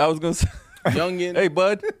yeah, I was gonna say Youngin. Hey,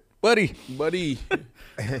 buddy.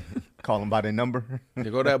 Call him by their number.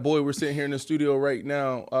 There go that boy. We're sitting here in the studio right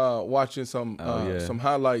now, watching some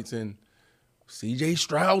highlights, and C.J.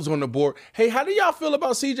 Stroud's on the board. Hey, how do y'all feel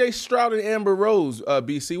about C.J. Stroud and Amber Rose,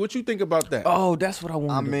 BC? What you think about that? Oh, that's what I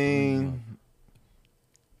wanted. I mean,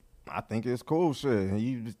 I think it's cool. Shit,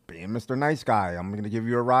 you being Mr. Nice Guy. I'm gonna give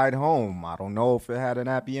you a ride home. I don't know if it had an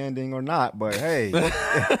happy ending or not, but hey.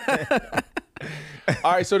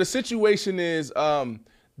 All right. So the situation is,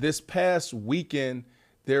 this past weekend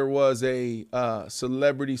there was a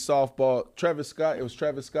celebrity softball. Travis Scott. It was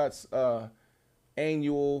Travis Scott's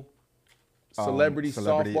annual celebrity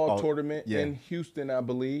softball tournament in Houston, I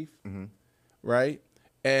believe. Mm-hmm. Right,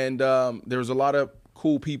 and there was a lot of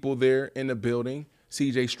cool people there in the building.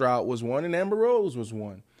 C.J. Stroud was one, and Amber Rose was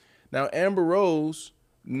one. Now, Amber Rose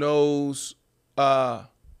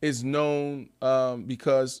is known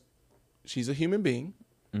because she's a human being,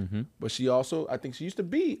 but she also, I think she used to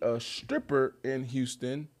be a stripper in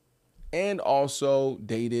Houston and also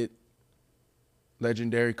dated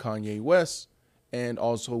legendary Kanye West and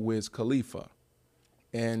also Wiz Khalifa.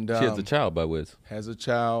 And she has a child by Wiz. Has a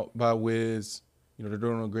child by Wiz. You know, they're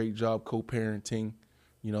doing a great job co-parenting.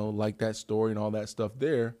 You know, like that story and all that stuff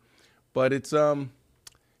there. But it's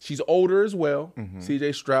she's older as well.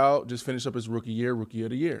 C.J. Stroud just finished up his rookie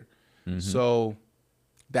of the year. So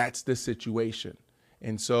that's the situation.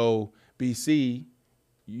 And so, BC,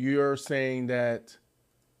 you're saying that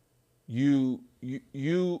you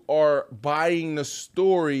are buying the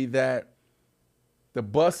story that the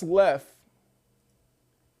bus left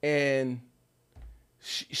and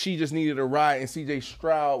she just needed a ride, and C.J.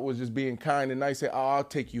 Stroud was just being kind and nice. Said, "Oh, I'll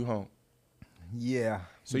take you home." Yeah.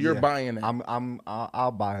 So you're buying it.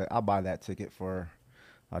 I'll buy that ticket for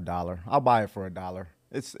 $1. I'll buy it for $1.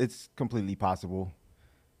 It's completely possible.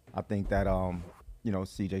 I think that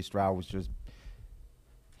C.J. Stroud was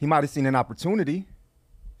he might have seen an opportunity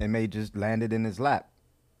and may just landed in his lap.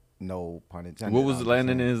 No pun intended. What was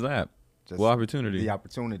landing in his lap? What opportunity? The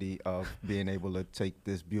opportunity of being able to take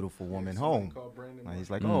this beautiful woman home. And he's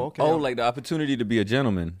like, oh, okay. Oh, like the opportunity to be a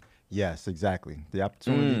gentleman. Yes, exactly. The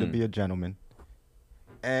opportunity to be a gentleman.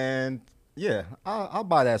 And, yeah, I'll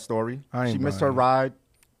buy that story. She missed her ride.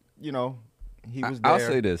 You know, he was there. I'll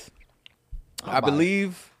say this. I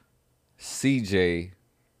believe CJ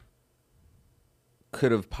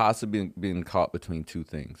could have possibly been caught between two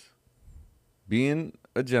things. Being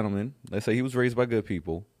a gentleman, let's say he was raised by good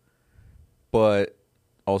people, but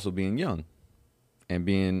also being young and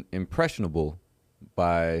being impressionable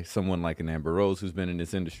by someone like an Amber Rose who's been in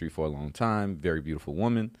this industry for a long time, very beautiful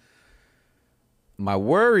woman. My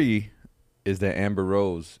worry is that Amber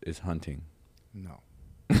Rose is hunting. No.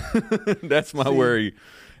 That's my worry,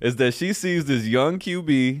 is that she sees this young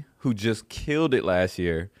QB who just killed it last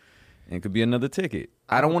year and could be another ticket.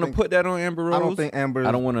 I don't want to put that on Amber Rose. I don't think Amber.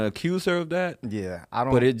 I don't want to accuse her of that. Yeah, I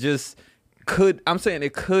don't. But it just could. I'm saying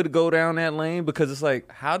it could go down that lane because it's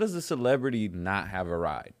like, how does a celebrity not have a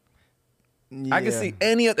ride? Yeah. I can see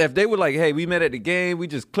if they were like, hey, we met at the game, we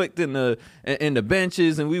just clicked in the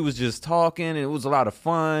benches and we was just talking and it was a lot of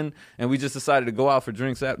fun and we just decided to go out for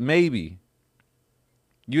drinks. Maybe.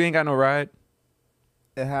 You ain't got no ride?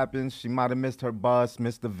 It happens. She might have missed her bus,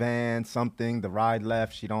 missed the van, something. The ride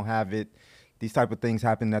left. She don't have it. These type of things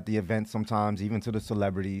happen at the event sometimes, even to the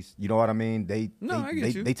celebrities. You know what I mean? They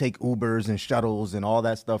take Ubers and shuttles and all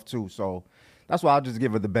that stuff too. So that's why I'll just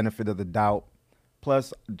give her the benefit of the doubt.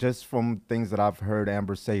 Plus, just from things that I've heard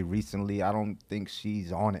Amber say recently, I don't think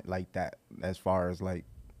she's on it like that as far as like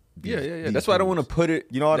these That's why I don't want to put it.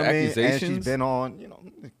 You know what I mean? Accusations. And she's been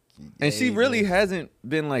on, and she really hasn't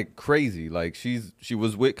been like crazy. Like she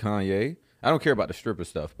was with Kanye. I don't care about the stripper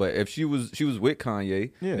stuff, but if she was with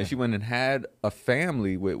Kanye and she went and had a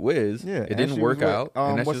family with Wiz, it didn't work out,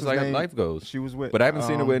 and that's just like how life goes. She was with, but I haven't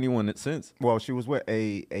seen her with anyone since. Well, she was with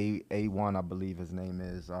A1, I believe his name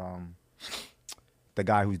is, the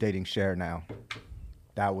guy who's dating Cher now.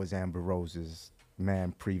 That was Amber Rose's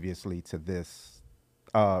man previously to this.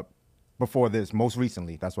 Before this, most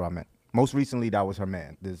recently, that's what I meant. Most recently, that was her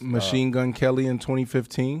man. This Machine Gun Kelly in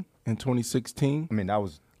 2015 and 2016. I mean, that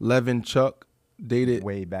was Levin Chuck dated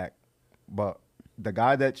way back. But the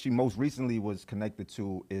guy that she most recently was connected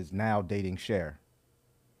to is now dating Cher.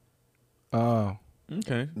 Oh,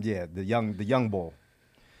 okay. Yeah, the young bull.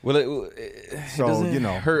 Well, it doesn't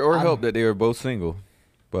hurt or help that they were both single.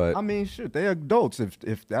 But I mean, shit, they're adults.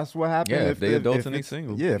 If that's what happened, if they're adults and they're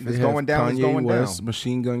single, if it's going down, Kanye it's going West, down.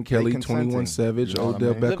 Machine Gun Kelly, 21 Savage,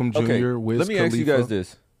 Odell Beckham Jr., Wiz Khalifa. Let me ask you guys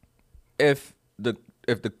this: if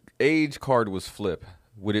the age card was flipped,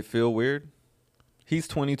 would it feel weird? He's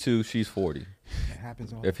 22, she's 40. It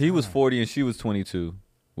happens all if the he time. was 40 and she was 22,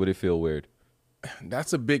 would it feel weird?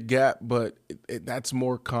 That's a big gap, but that's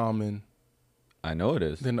more common. I know it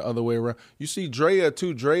is. than the other way around. You see Drea,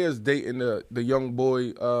 too. Drea's dating the young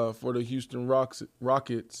boy for the Houston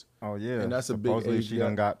Rockets. Oh, yeah. And that's a big Supposedly age she gap.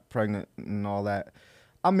 done got pregnant and all that.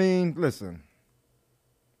 I mean, listen.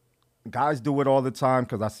 Guys do it all the time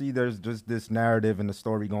because I see there's just this narrative and the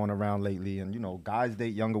story going around lately. And, guys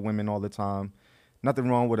date younger women all the time. Nothing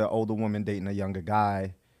wrong with an older woman dating a younger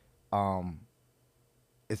guy.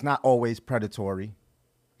 It's not always predatory.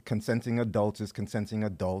 Consenting adults is consenting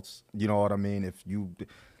adults. You know what I mean?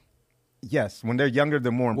 Yes, when they're younger,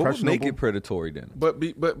 they're more What would impressionable. make it predatory then? But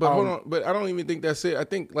hold on. But I don't even think that's it. I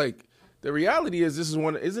think like the reality is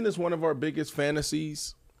isn't this one of our biggest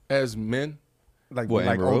fantasies as men? Like What,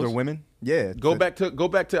 Amber older Rose? women. Yeah. Go back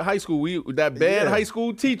to high school. That bad Yeah. high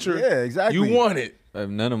school teacher. Yeah, exactly. You want it.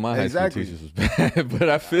 None of my Exactly. high school teachers was bad, but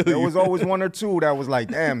I feel There you. was always one or two that was like,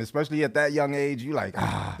 damn, especially at that young age, you like,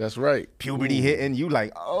 That's right. puberty hitting. You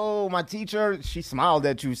like, oh, my teacher, she smiled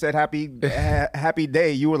at you, said happy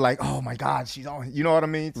day. You were like, oh my God, she's on. You know what I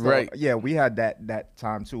mean? So, Right. Yeah, we had that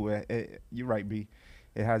time too. You're right, B.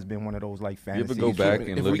 It has been one of those like You ever fantasies. go back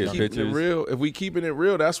and If look we at keep it pictures? real, if we keeping it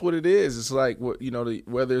real, that's what it is. It's like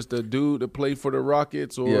whether it's the dude that played for the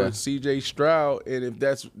Rockets or Yeah. C.J. Stroud, and if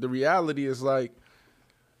that's the reality, is like,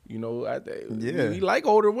 we like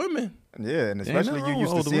older women, Yeah, and Ain't especially nothing you wrong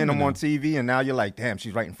used with to older seeing them women on TV, and now you're like, damn,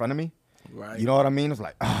 she's right in front of me. right? You know what I mean? It's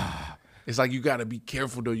like, It's like you got to be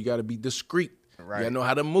careful though. You got to be discreet. Right. You got to know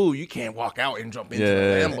how to move. You can't walk out and jump into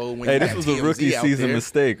Yeah. the Lambo when Hey, you this have was a TMZ rookie out season there.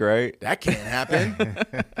 mistake, right? That can't happen.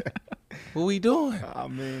 What we doing? I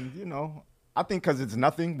mean, I think because it's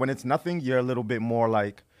nothing. When it's nothing, you're a little bit more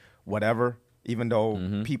like whatever, even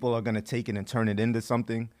though people are going to take it and turn it into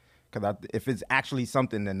something. Because if it's actually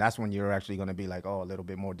something, then that's when you're actually going to be like, oh, a little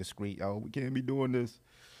bit more discreet. Oh, we can't be doing this.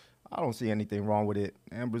 I don't see anything wrong with it.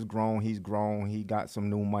 Amber's grown. He's grown. He got some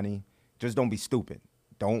new money. Just don't be stupid.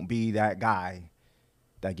 Don't be that guy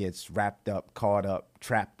that gets wrapped up, caught up,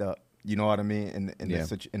 trapped up. You know what I mean? In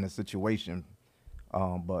a situation.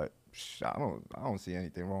 But I don't see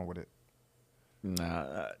anything wrong with it.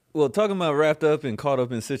 Nah. Well, talking about wrapped up and caught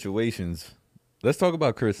up in situations, let's talk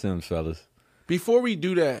about Chris Sims, fellas. Before we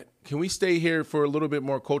do that, can we stay here for a little bit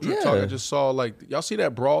more cultural Yeah. talk? I just saw y'all see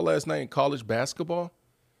that brawl last night in college basketball?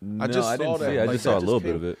 I didn't see it. I just saw a little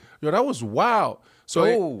bit of it. Yo, that was wild. So,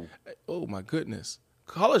 Oh. oh my goodness.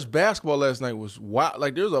 College basketball last night was wild.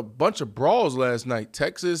 Like, there was a bunch of brawls last night.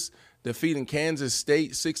 Texas defeating Kansas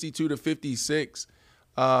State 62-56.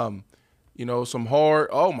 Some hard,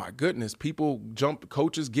 oh my goodness, people jumped,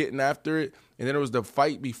 coaches getting after it. And then there was the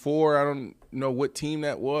fight before. I don't know what team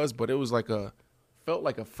that was, but it was felt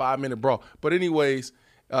like a 5-minute brawl. But anyways,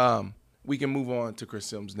 we can move on to Chris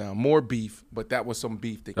Sims now. More beef, but that was some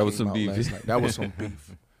beef that came was some out beef. last night. That was some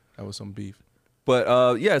beef. That was some beef.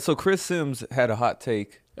 But, so Chris Sims had a hot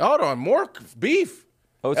take. Hold on, more beef.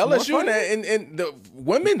 Oh, it's LSU more and the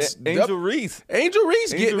women's Angel Reese. Angel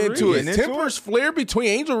Reese getting into Reese. it. Getting into Tempers flare between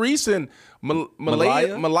Angel Reese and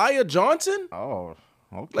Malaya Johnson. Oh,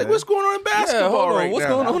 okay. Like, what's going on in basketball hold on. right What's now?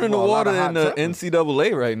 going on in the Well, a lot water of hot in the tempers.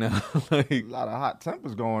 NCAA right now? Like, A lot of hot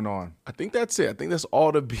tempers going on. I think that's it. I think that's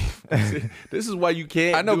all the beef. This is why you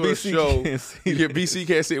can't I know do a BC show. can't see Yeah, BC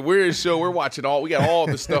can't see it. We're in show. We're watching all. We got all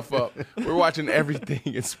the stuff up. We're watching everything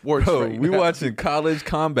in sports right we now. watching college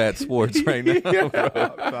combat sports right now, bro.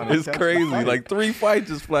 It's crazy. Like 3 fights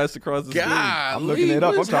just flashed across the screen. God, I'm looking it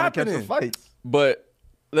up. I'm what's trying to catch happening? the fights. But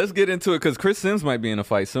let's get into it because Chris Sims might be in a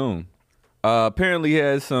fight soon. Apparently, he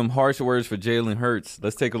has some harsh words for Jalen Hurts.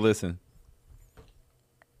 Let's take a listen.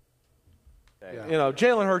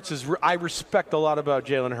 Jalen Hurts is. I respect a lot about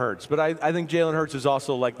Jalen Hurts, but I think Jalen Hurts is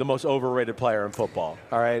also like the most overrated player in football.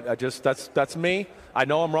 All right, that's me. I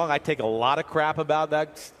know I'm wrong. I take a lot of crap about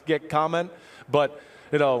that comment, but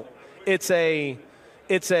it's a.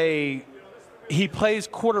 He plays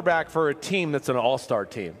quarterback for a team that's an all-star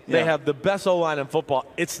team. Yeah. They have the best O-line in football.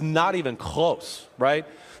 It's not even close, right?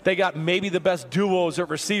 They got maybe the best duos at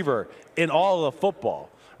receiver in all of football,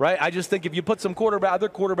 right? I just think if you put some other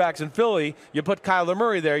quarterbacks in Philly, you put Kyler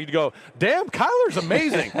Murray there, you'd go, damn, Kyler's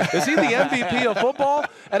amazing. Is he the MVP of football?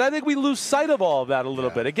 And I think we lose sight of all of that a little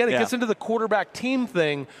bit. Again, it gets into the quarterback team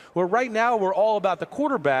thing where right now we're all about the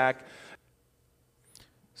quarterback.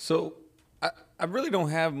 So I really don't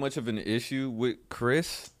have much of an issue with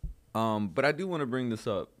Chris, but I do want to bring this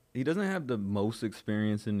up. He doesn't have the most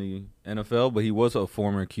experience in the NFL, but he was a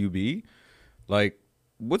former QB. Like,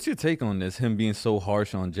 what's your take on this, him being so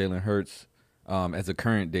harsh on Jalen Hurts as a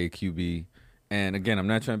current-day QB? And, again, I'm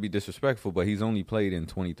not trying to be disrespectful, but he's only played in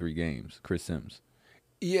 23 games, Chris Sims.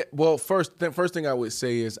 Yeah, well, first thing I would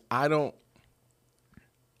say is I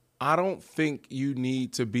I don't think you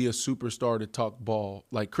need to be a superstar to talk ball.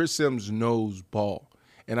 Like, Chris Sims knows ball,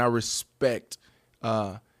 and I respect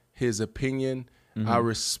his opinion. I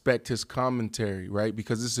respect his commentary, right?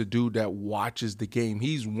 Because this is a dude that watches the game.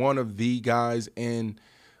 He's one of the guys in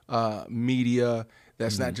media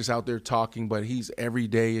that's not just out there talking, but he's every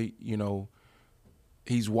day,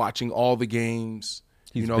 he's watching all the games.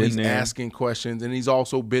 He's asking questions, and he's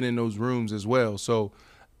also been in those rooms as well. So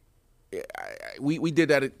we did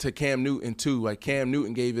that to Cam Newton too. Like, Cam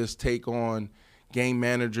Newton gave his take on game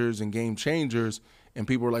managers and game changers, and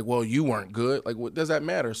people were like, well, you weren't good. Like, what does that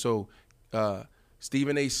matter? So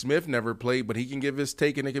Stephen A. Smith never played, but he can give his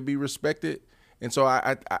take and it can be respected. And so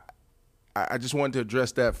I just wanted to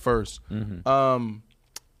address that first.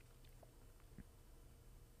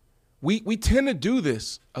 We tend to do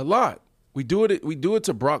this a lot. We do it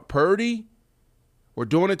to Brock Purdy. We're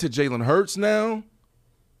doing it to Jalen Hurts now.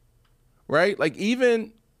 Right? Like,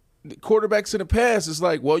 even the quarterbacks in the past, it's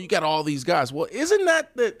like, well, you got all these guys. Well, isn't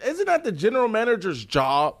that the general manager's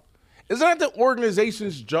job? Isn't that the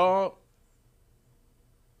organization's job?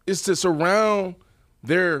 Is to surround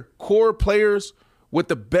their core players with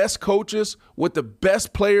the best coaches, with the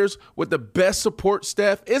best players, with the best support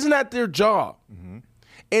staff. Isn't that their job?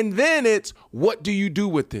 And then it's, what do you do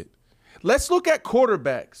with it? Let's look at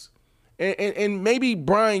quarterbacks. And maybe,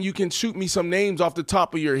 Brian, you can shoot me some names off the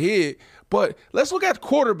top of your head, but let's look at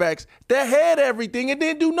quarterbacks that had everything and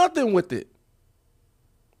didn't do nothing with it.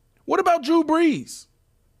 What about Drew Brees?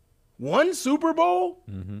 One Super Bowl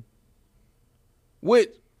with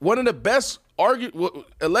one of the best,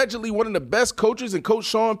 allegedly one of the best coaches, and Coach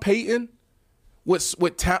Sean Payton,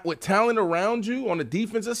 with talent around you on the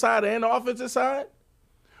defensive side and offensive side,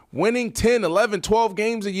 winning 10, 11, 12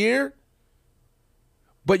 games a year.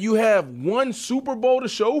 But you have one Super Bowl to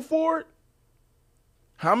show for it?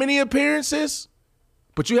 How many appearances?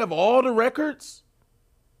 But you have all the records?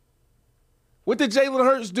 What did Jalen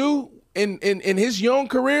Hurts do in his young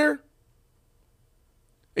career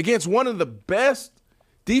against one of the best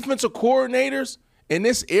defensive coordinators in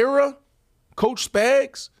this era, Coach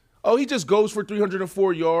Spags? Oh, he just goes for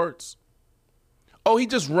 304 yards. Oh, he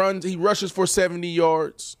rushes for 70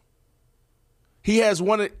 yards. He has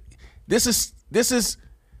this is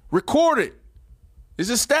recorded. This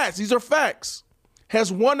is stats. These are facts.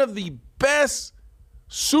 Has one of the best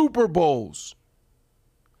Super Bowls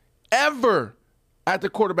ever at the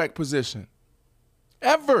quarterback position.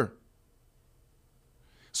 Ever.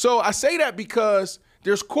 So I say that because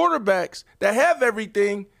there's quarterbacks that have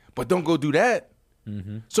everything but don't go do that.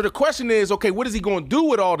 So the question is, okay, what is he going to do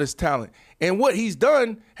with all this talent? And what he's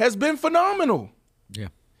done has been phenomenal. Yeah.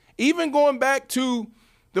 Even going back to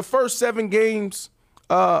the first 7 games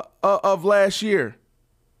of last year.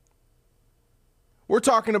 We're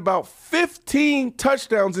talking about 15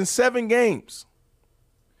 touchdowns in 7 games.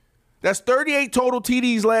 That's 38 total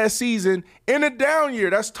TDs last season in a down year.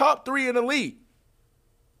 That's top 3 in the league.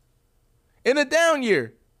 In a down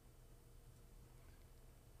year.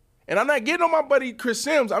 And I'm not getting on my buddy Chris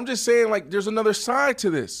Sims. I'm just saying, like, there's another side to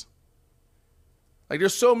this. Like,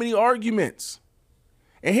 there's so many arguments.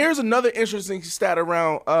 And here's another interesting stat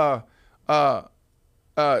around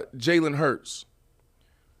Jalen Hurts.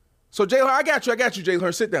 So, Jalen, I got you, Jalen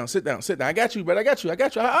Hurts. Sit down. I got you, but I got you. Sit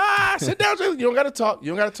down, Jalen. You don't got to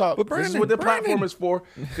talk. But Brandon, this is what the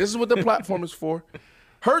platform is for.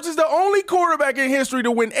 Hurts is the only quarterback in history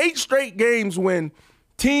to win 8 straight games when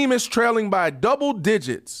team is trailing by double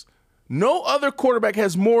digits. No other quarterback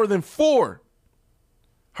has more than 4.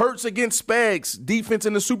 Hurts against Spags, defense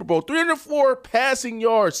in the Super Bowl. 304 passing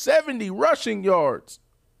yards, 70 rushing yards.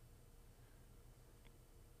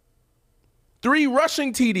 3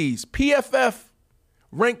 rushing TDs. PFF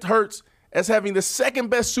ranked Hurts as having the second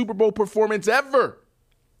best Super Bowl performance ever.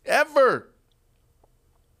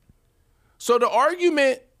 So the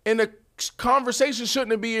argument in the conversation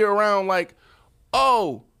shouldn't be around like,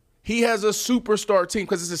 oh, he has a superstar team,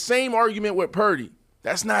 because it's the same argument with Purdy.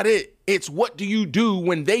 That's not it. It's what do you do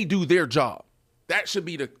when they do their job? That should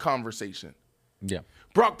be the conversation. Yeah.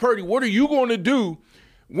 Brock Purdy, what are you going to do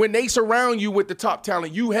when they surround you with the top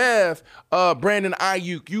talent? You have Brandon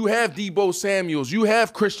Ayuk. You have Deebo Samuels. You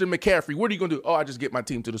have Christian McCaffrey. What are you going to do? Oh, I just get my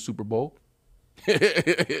team to the Super Bowl.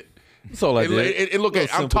 That's all I did. And look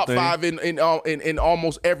at, I'm top 5 in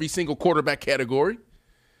almost every single quarterback category.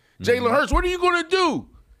 Jalen Hurts, what are you going to do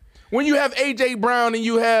when you have A.J. Brown and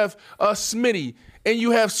you have Smitty and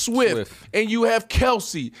you have Swift and you have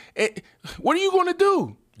Kelsey? What are you going to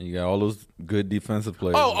do? You got all those good defensive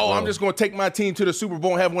players. Oh, I'm just going to take my team to the Super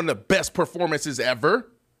Bowl and have one of the best performances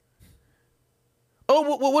ever.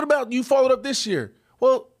 Oh, what about you followed up this year?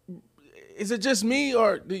 Well, Is it just me,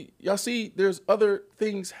 or y'all see there's other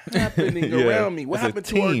things happening around me? What happened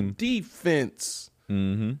to our defense?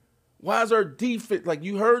 Mm-hmm. Why is our defense, like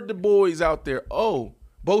you heard the boys out there,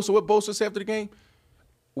 Bosa, what Bosa said after the game?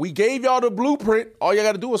 We gave y'all the blueprint. All you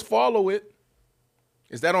got to do is follow it.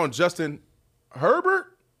 Is that on Justin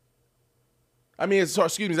Herbert? I mean, is that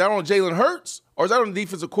on Jalen Hurts? Or is that on the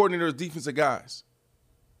defensive coordinator's defensive guys?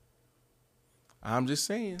 I'm just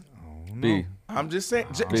saying. B. I'm just saying.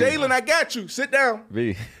 Jalen, I got you. Sit down.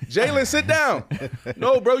 B. Jalen, sit down.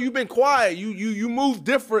 No, bro, you've been quiet. You move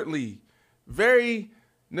differently. Very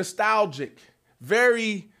nostalgic.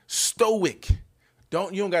 Very stoic. You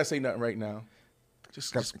don't gotta say nothing right now.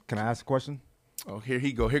 Just Can I ask a question? Oh, here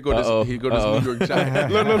he go. Here go this New York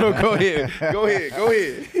Giant. No. Go ahead. Go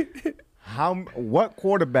ahead. What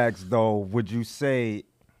quarterbacks though would you say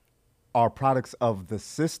are products of the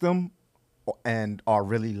system and are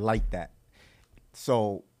really like that?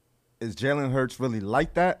 So is Jalen Hurts really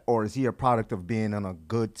like that, or is he a product of being on a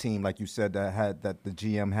good team, like you said, that the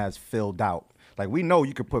GM has filled out? Like, we know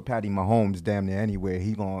you could put Patty Mahomes damn near anywhere.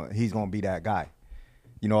 He's gonna be that guy.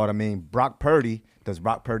 You know what I mean? Brock Purdy, does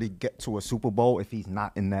Brock Purdy get to a Super Bowl if he's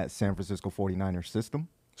not in that San Francisco 49ers system?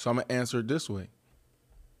 So I'm gonna answer it this way.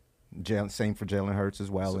 Same for Jalen Hurts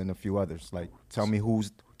as well, and a few others. Like, tell me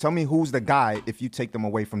who's the guy if you take them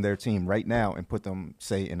away from their team right now and put them,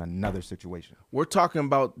 say, in another situation. We're talking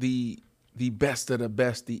about the best of the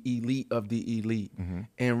best, the elite of the elite. Mm-hmm.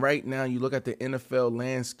 And right now, you look at the NFL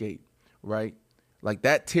landscape, right? Like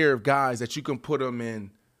that tier of guys that you can put them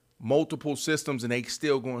in multiple systems and they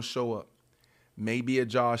still going to show up. Maybe a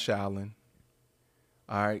Josh Allen.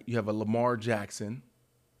 All right, you have a Lamar Jackson.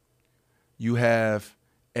 You have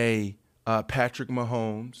a Patrick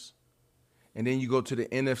Mahomes. And then you go to the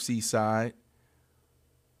NFC side.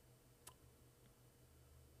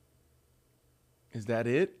 Is that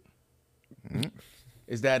it? Mm-hmm.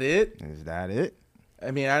 Is that it? Is that it?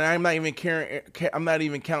 I mean, I'm not even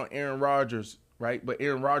counting Aaron Rodgers, right? But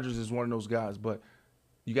Aaron Rodgers is one of those guys. But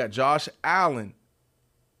you got Josh Allen.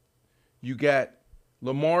 You got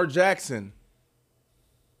Lamar Jackson.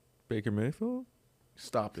 Baker Mayfield?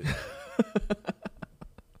 Stop it.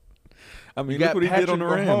 I mean, you look what he did on the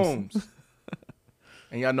Rams. Mahomes.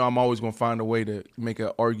 And y'all know I'm always going to find a way to make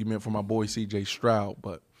an argument for my boy C.J. Stroud.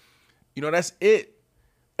 But, you know, that's it.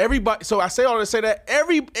 Everybody. So I say all to say that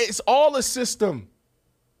it's all a system.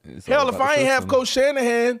 Hell, if I ain't have Coach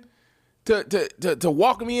Shanahan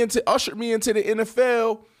to usher me into the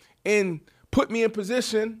NFL and put me in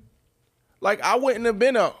position, like I wouldn't have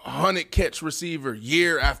been 100-catch receiver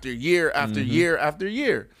year after year after year after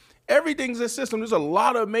year. Everything's a system. There's a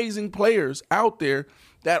lot of amazing players out there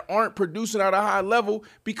that aren't producing at a high level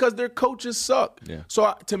because their coaches suck. Yeah.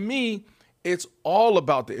 So to me, it's all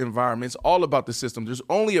about the environment. It's all about the system. There's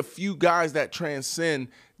only a few guys that transcend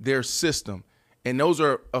their system. And those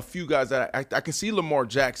are a few guys that I can see Lamar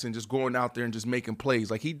Jackson just going out there and just making plays.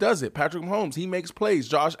 Like he does it. Patrick Mahomes, he makes plays.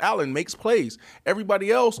 Josh Allen makes plays.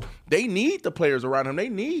 Everybody else, they need the players around him. They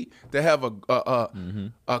need to have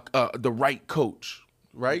the right coach,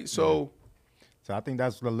 right? So I think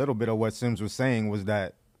that's a little bit of what Sims was saying, was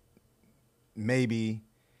that maybe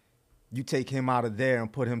you take him out of there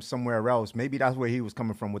and put him somewhere else. Maybe that's where he was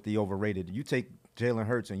coming from with the overrated. You take Jalen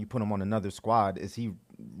Hurts and you put him on another squad. Is he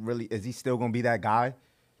still going to be that guy?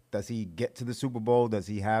 Does he get to the Super Bowl? Does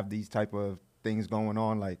he have these type of things going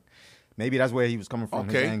on? Like, maybe that's where he was coming from,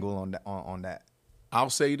 his angle on that. I'll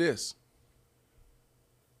say this.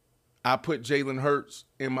 I put Jalen Hurts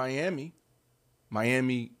in Miami.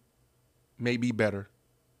 Miami may be better.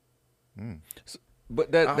 So,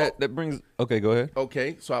 but that brings – okay, go ahead.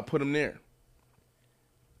 Okay, so I put him there.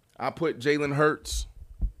 I put Jalen Hurts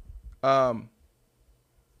and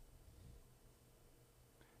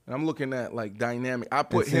I'm looking at like dynamic. I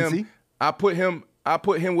put him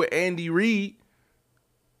with Andy Reid.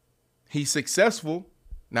 He's successful.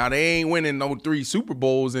 Now they ain't winning no 3 Super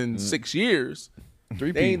Bowls in 6 years.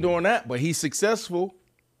 They ain't doing that, but he's successful.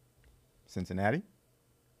 Cincinnati?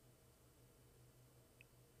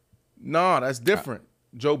 No, that's different.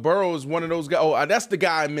 Joe Burrow is one of those guys. Oh, that's the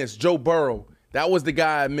guy I missed. Joe Burrow. That was the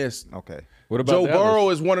guy I missed. Okay. What about Joe Dallas? Burrow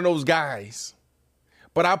is one of those guys.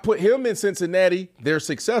 But I put him in Cincinnati. They're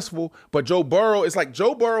successful. But Joe Burrow, it's like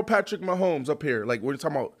Joe Burrow, Patrick Mahomes up here. Like we're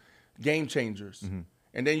talking about game changers. Mm-hmm.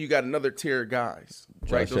 And then you got another tier of guys.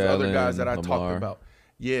 Right? Those Allen, other guys that I Lamar. talked about.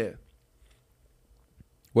 Yeah.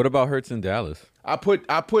 What about Hurts in Dallas? I put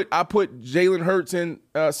Jalen Hurts in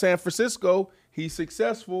San Francisco. He's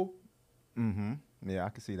successful. Mm-hmm. Yeah, I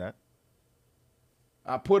can see that.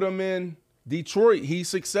 I put him in Detroit. He's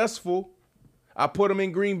successful. I put him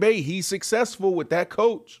in Green Bay. He's successful with that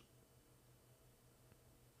coach.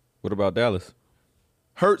 What about Dallas?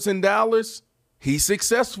 Hurts in Dallas, he's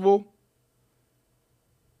successful.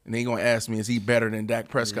 And they gonna ask me, is he better than Dak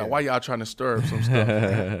Prescott? Why y'all trying to stir up some stuff?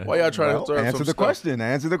 Man? Why y'all trying to stir up some Answer the stuff? question.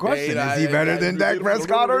 Answer the question. Is he better than Dak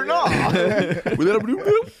Prescott or not?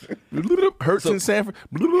 Hurts in Sanford.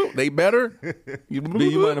 They better. B, you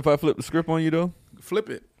mind if I flip the script on you though? Flip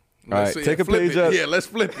it. All right, take a page out. Yeah, let's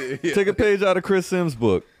flip it. Yeah. Take a page out of Chris Sims'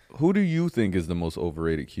 book. Who do you think is the most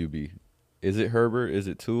overrated QB? Is it Herbert? Is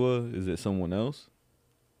it Tua? Is it someone else?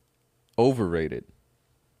 Overrated.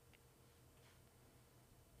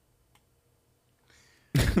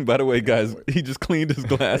 By the way, guys, he just cleaned his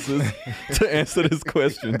glasses to answer his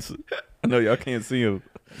questions. I know y'all can't see him.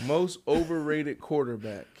 Most overrated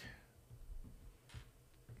quarterback.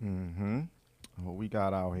 What we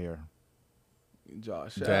got out here?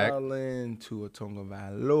 Josh Dak. Allen, Tua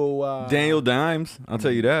Tagovailoa. Daniel Dimes, I'll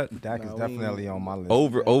tell you that. Dak is definitely on my list.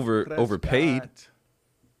 Overpaid.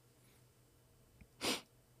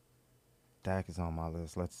 Dak is on my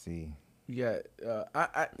list. Let's see. Yeah,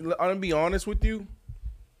 I'm gonna be honest with you.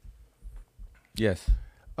 Yes.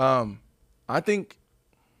 I think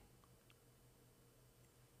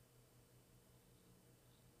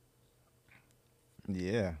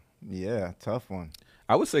Yeah, tough one.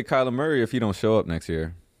 I would say Kyler Murray if he don't show up next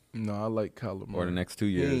year no, I like Kyler Murray. or the next 2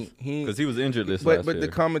 years He because he was injured last but year. the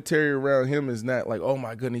commentary around him is not like, oh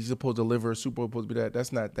my goodness, he's supposed to deliver a Super Bowl, supposed to be that.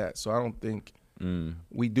 That's not that. So I don't think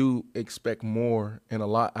we do expect more and a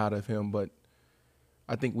lot out of him. But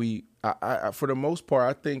I think I for the most part,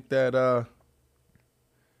 I think that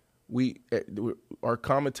our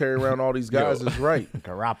commentary around all these guys is right.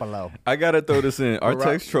 Garoppolo. I gotta throw this in. Our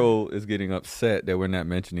text troll is getting upset that we're not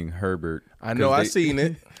mentioning Herbert. I know. I seen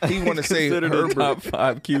it. He want to say considered Herbert. a top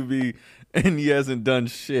 5 QB, and he hasn't done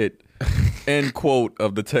shit. End quote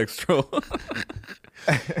of the text troll.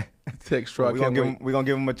 Text troll. We're gonna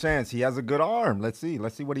give him a chance. He has a good arm. Let's see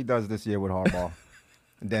what he does this year with Harbaugh.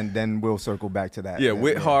 Then we'll circle back to that. Yeah,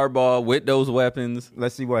 with Harbaugh, with those weapons.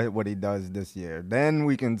 Let's see what he does this year. Then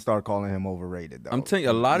we can start calling him overrated, though. I'm telling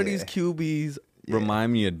you, a lot of these QBs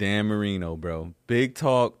remind me of Dan Marino, bro. Big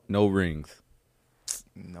talk, no rings.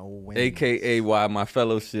 No wins. AKA why my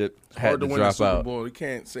fellowship had Hard to to win the drop Super out. Bowl. You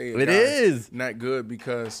can't say It is not good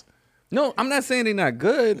because No, I'm not saying they're not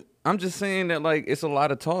good. I'm just saying that, like, it's a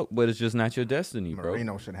lot of talk, but it's just not your destiny, bro.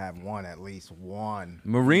 Marino should have one, at least one.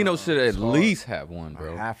 Marino should at least have one,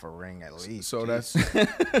 bro. Half a ring at least. so that's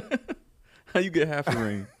How you get half a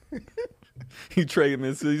ring? You trade him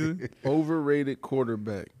in season? overrated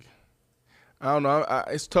quarterback. I don't know.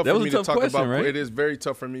 It's tough That for was me a to tough talk question, about. right? It is very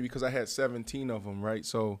tough for me because I had 17 of them, right?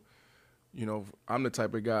 So, I'm the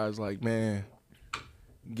type of guys like, man,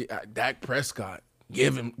 Dak Prescott.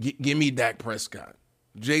 Give me Dak Prescott.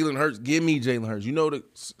 Jalen Hurts, give me Jalen Hurts. You know the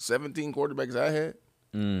 17 quarterbacks I had?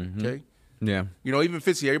 Mm-hmm. Okay? Yeah. Even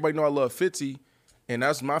Fitzy. Everybody know I love Fitzy, and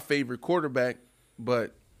that's my favorite quarterback.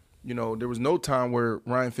 But, there was no time where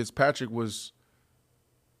Ryan Fitzpatrick was,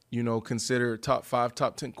 considered top 5,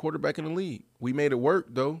 top 10 quarterback in the league. We made it work,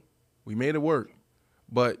 though. We made it work.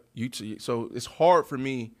 But so it's hard for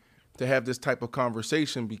me to have this type of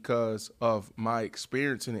conversation because of my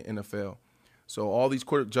experience in the NFL. So all these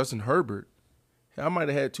Justin Herbert, I might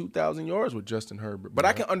have had 2,000 yards with Justin Herbert. But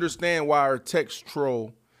I can understand why our text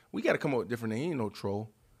troll, we got to come up with different name. He ain't no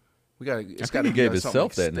troll. I think he gave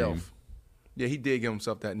himself that name. Yeah, he did give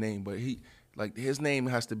himself that name, but his name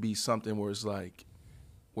has to be something where it's like,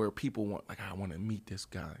 where people want, like, I want to meet this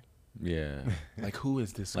guy. Yeah. Like, who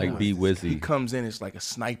is this guy? Like B Wizzy. He comes in, it's like a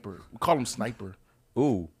sniper. We call him Sniper.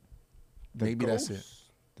 Ooh. Maybe that's it.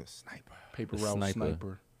 The sniper. Paper route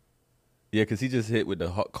sniper. Yeah, because he just hit with the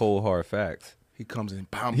cold, hard facts. He comes in,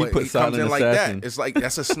 pound, He but put he comes in silent like assassin. that. It's like,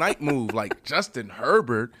 that's a snipe move, like Justin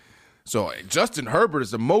Herbert. So Justin Herbert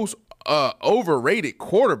is the most overrated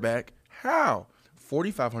quarterback. How?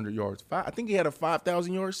 4,500 yards. I think he had a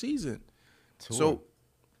 5,000-yard season. Tua. So,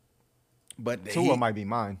 but Tua might be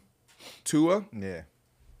mine. Tua? Yeah.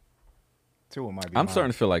 Tua might be I'm mine.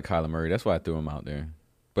 starting to feel like Kyler Murray. That's why I threw him out there.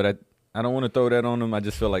 But I don't want to throw that on him. I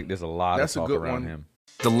just feel like there's a lot That's a of talk good around one. him.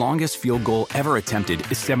 The longest field goal ever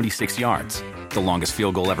attempted is 76 yards. The longest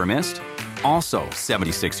field goal ever missed? Also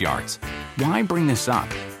 76 yards. Why bring this up?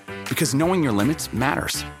 Because knowing your limits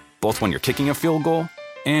matters, both when you're kicking a field goal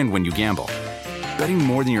and when you gamble. Betting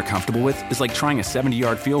more than you're comfortable with is like trying a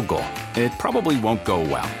 70-yard field goal. It probably won't go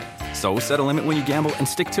well. So set a limit when you gamble and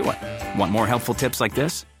stick to it. Want more helpful tips like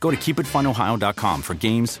this? Go to keepitfunohio.com for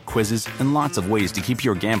games, quizzes, and lots of ways to keep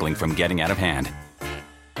your gambling from getting out of hand.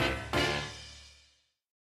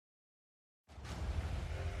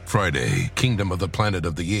 Friday, Kingdom of the Planet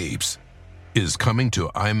of the Apes is coming to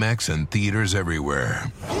IMAX and theaters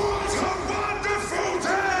everywhere.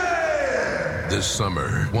 This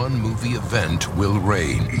summer, one movie event will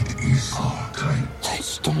reign. It is our time. They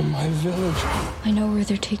stole my village. I know where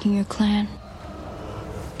they're taking your clan.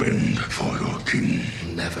 Bend for your king.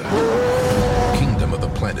 Never. Kingdom of the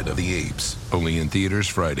Planet of the Apes. Only in theaters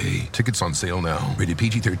Friday. Tickets on sale now. Rated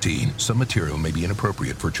PG-13. Some material may be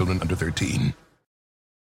inappropriate for children under 13.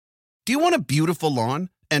 Do you want a beautiful lawn?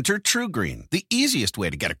 Enter TruGreen, the easiest way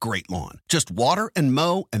to get a great lawn. Just water and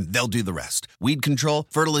mow, and they'll do the rest. Weed control,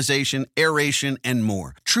 fertilization, aeration, and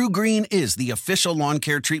more. TruGreen is the official lawn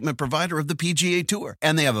care treatment provider of the PGA Tour,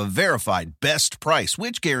 and they have a verified best price,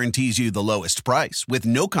 which guarantees you the lowest price with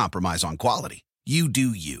no compromise on quality. You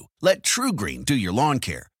do you. Let TruGreen do your lawn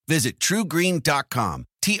care. Visit TruGreen.com,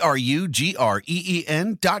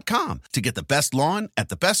 TruGreen.com, to get the best lawn at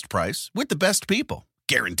the best price with the best people.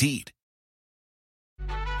 Guaranteed.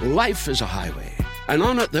 Life is a highway, and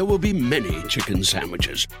on it there will be many chicken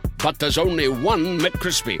sandwiches. But there's only one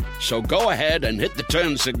McCrispy. So go ahead and hit the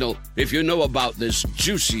turn signal if you know about this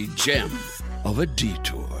juicy gem of a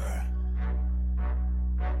detour.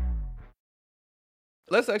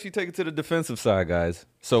 Let's actually take it to the defensive side, guys.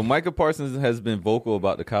 So Micah Parsons has been vocal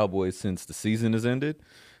about the Cowboys since the season has ended.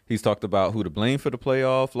 He's talked about who to blame for the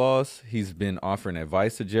playoff loss. He's been offering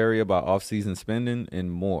advice to Jerry about offseason spending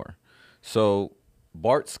and more. So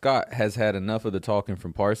Bart Scott has had enough of the talking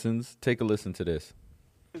from Parsons. Take a listen to this.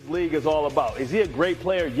 This league is all about. Is he a great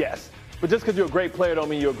player? Yes. But just because you're a great player don't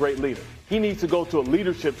mean you're a great leader. He needs to go to a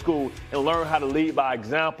leadership school and learn how to lead by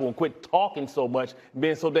example and quit talking so much and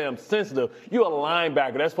being so damn sensitive. You're a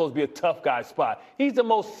linebacker. That's supposed to be a tough guy spot. He's the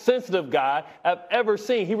most sensitive guy I've ever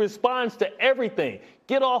seen. He responds to everything.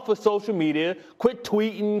 Get off of social media, quit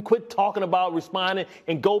tweeting, quit talking about responding,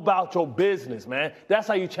 and go about your business, man. That's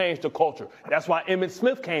how you change the culture. That's why Emmitt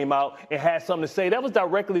Smith came out and had something to say. That was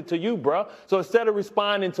directly to you, bro. So instead of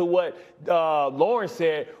responding to what Lawrence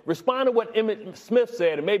said, respond to what Emmitt Smith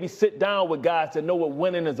said and maybe sit down with guys that know what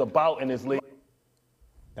winning is about in this league.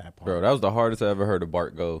 That part. Bro, that was the hardest I ever heard of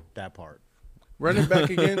Bart go. That part. Run it back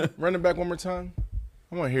again. Run it back one more time.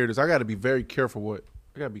 I want to hear this. I got to be very careful what.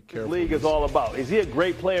 I got to be careful. This league is all about. Is he a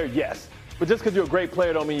great player? Yes. But just because you're a great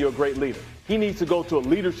player don't mean you're a great leader. He needs to go to a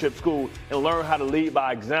leadership school and learn how to lead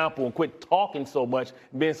by example and quit talking so much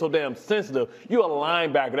and being so damn sensitive. You're a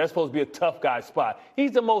linebacker. That's supposed to be a tough guy spot.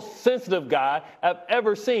 He's the most sensitive guy I've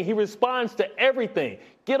ever seen. He responds to everything.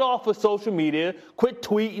 Get off of social media, quit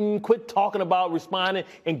tweeting, quit talking about responding,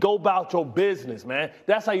 and go about your business, man.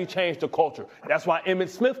 That's how you change the culture. That's why Emmitt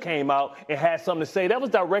Smith came out and had something to say. That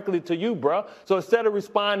was directly to you, bro. So instead of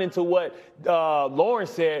responding to what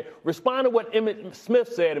Lawrence said, respond to what Emmitt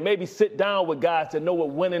Smith said and maybe sit down with guys that know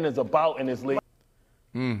what winning is about in this league.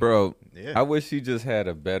 Bro, yeah. I wish he just had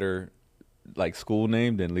a better school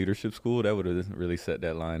name than leadership school. That would have really set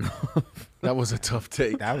that line off. That was a tough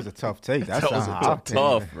take. That was a tough take. That was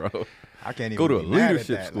tough, bro. I can't even go to a be mad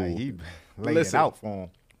leadership at that. school. He laid it out for him.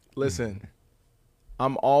 Listen,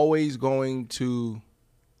 I'm always going to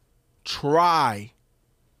try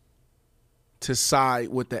to side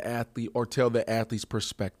with the athlete or tell the athlete's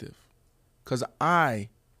perspective. Because I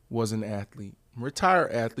was an athlete. I'm a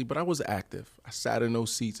retired athlete, but I was active. I sat in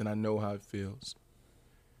those seats, and I know how it feels.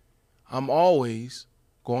 I'm always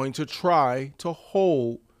going to try to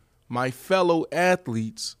hold my fellow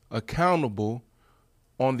athletes accountable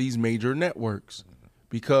on these major networks,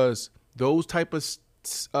 because those type of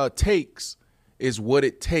takes is what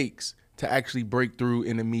it takes to actually break through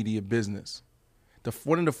in the media business.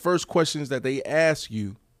 One of the first questions that they ask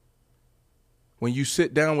you when you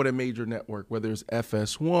sit down with a major network, whether it's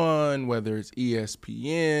FS1, whether it's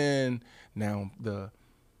ESPN, now the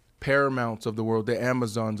Paramounts of the world, the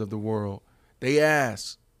Amazons of the world, they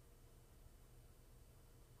ask,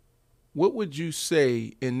 what would you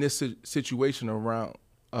say in this situation around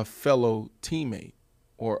a fellow teammate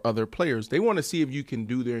or other players? They want to see if you can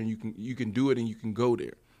do there and you can do it and you can go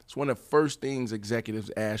there. It's one of the first things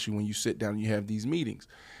executives ask you when you sit down and you have these meetings,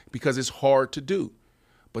 because it's hard to do.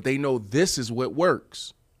 But they know this is what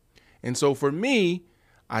works. And so for me,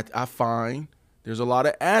 I find there's a lot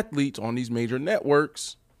of athletes on these major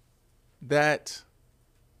networks that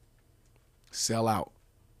sell out.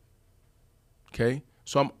 Okay?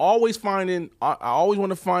 So I'm always I always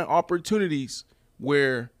want to find opportunities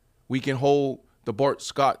where we can hold the Bart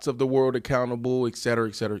Scotts of the world accountable, et cetera,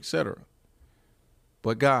 et cetera, et cetera.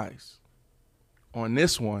 But guys, on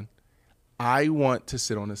this one, I want to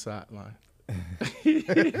sit on the sideline.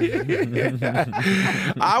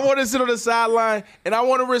 I want to sit on the sideline, and I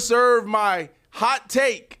want to reserve my hot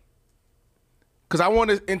take because I want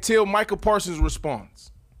to until Micah Parsons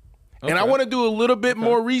responds. Okay. And I want to do a little bit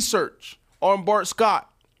more research on Bart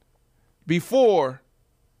Scott before,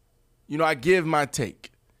 I give my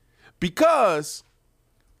take. Because,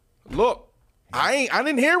 look, I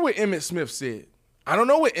didn't hear what Emmitt Smith said. I don't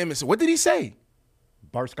know what Emmitt said. What did he say?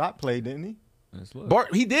 Bart Scott played, didn't he?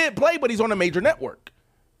 He did play, but he's on a major network.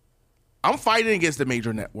 I'm fighting against the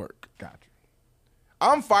major network. Gotcha.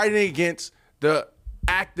 I'm fighting against the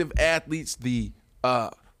active athletes, the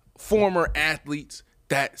former athletes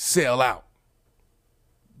that sell out.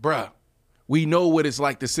 Bruh, we know what it's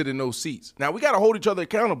like to sit in those seats. Now, we got to hold each other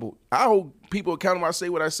accountable. I hold people accountable. I say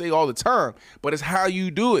what I say all the time, but it's how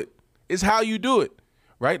you do it. It's how you do it.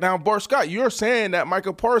 Right now, Bart Scott, you're saying that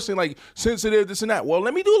Micah Parsons, like, sensitive, this and that. Well,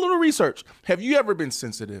 let me do a little research. Have you ever been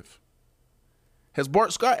sensitive? Has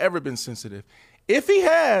Bart Scott ever been sensitive? If he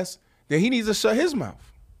has, then he needs to shut his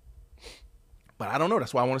mouth. But I don't know.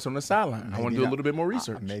 That's why I want us on the sideline. I want to do a little bit more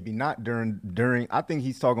research. Maybe not during. I think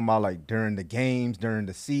he's talking about like during the games, during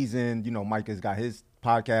the season. Micah's got his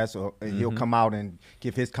podcast, or he'll come out and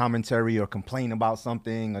give his commentary or complain about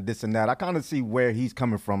something or this and that. I kind of see where he's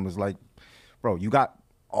coming from. Is like, bro, you got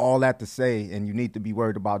all that to say, and you need to be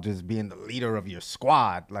worried about just being the leader of your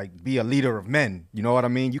squad. Like, be a leader of men. You know what I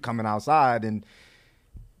mean? You coming outside and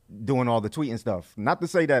doing all the tweeting stuff. Not to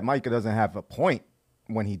say that Micah doesn't have a point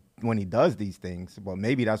when he does these things, but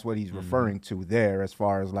maybe that's what he's referring to there, as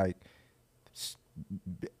far as like.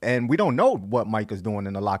 And we don't know what Micah's doing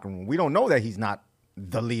in the locker room. We don't know that he's not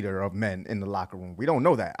the leader of men in the locker room. We don't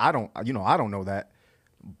know that. I don't know that.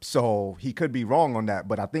 So he could be wrong on that,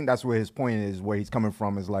 but I think that's where his point is, where he's coming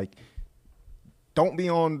from, is like, don't be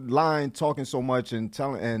online talking so much and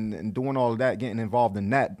telling and doing all of that, getting involved in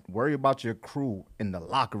that. Worry about your crew in the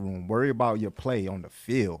locker room. Worry about your play on the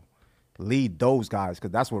field. Lead those guys,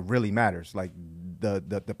 because that's what really matters. Like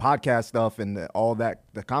the podcast stuff and all that,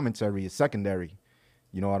 the commentary is secondary.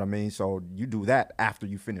 You know what I mean? So you do that after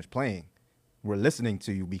you finish playing. We're listening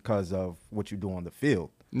to you because of what you do on the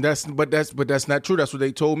field. That's not true. That's what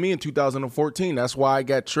they told me in 2014. That's why I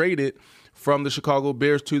got traded from the Chicago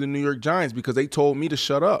Bears to the New York Giants, because they told me to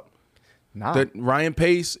shut up. That Ryan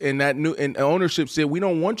Pace and and ownership said, we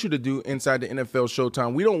don't want you to do inside the NFL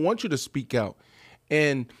Showtime. We don't want you to speak out.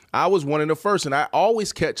 And I was one of the first, and I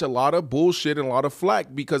always catch a lot of bullshit and a lot of flack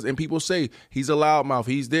and people say he's a loudmouth,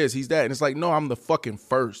 he's this, he's that, and it's like, no, I'm the fucking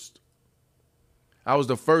first. I was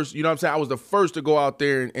the first, you know what I'm saying? I was the first to go out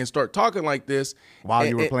there and start talking like this. While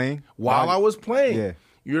you were playing? While I was playing. Yeah.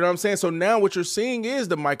 You know what I'm saying? So now what you're seeing is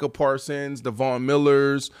the Micah Parsons, the Von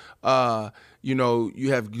Millers,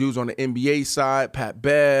 you have dudes on the NBA side, Pat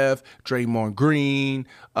Bev, Draymond Green.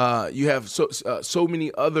 You have so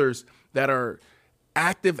many others that are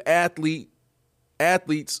active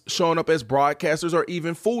athletes showing up as broadcasters or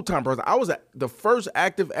even full-time broadcasters. I was the first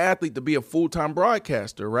active athlete to be a full-time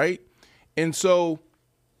broadcaster, right? And so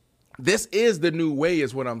this is the new way,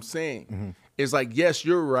 is what I'm saying. Mm-hmm. It's like, yes,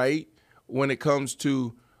 you're right when it comes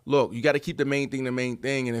to, look, you got to keep the main thing.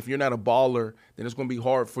 And if you're not a baller, then it's going to be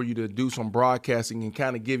hard for you to do some broadcasting and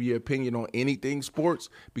kind of give your opinion on anything sports,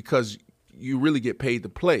 because you really get paid to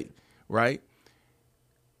play, right?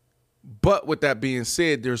 But with that being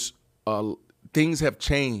said, there's things have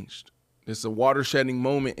changed. It's a watershedding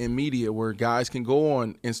moment in media where guys can go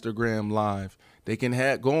on Instagram Live. They can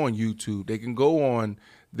go on YouTube. They can go on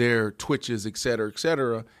their Twitches, et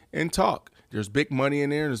cetera, and talk. There's big money in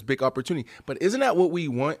there, and there's big opportunity. But isn't that what we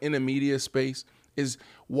want in the media space? Is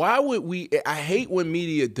why would we – I hate when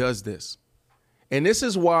media does this. And this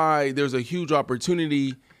is why there's a huge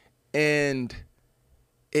opportunity, and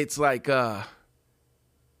it's like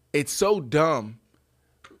it's so dumb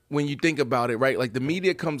when you think about it, right? Like, the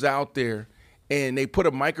media comes out there and they put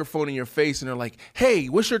a microphone in your face and they're like, hey,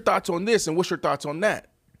 what's your thoughts on this and what's your thoughts on that?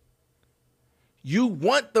 You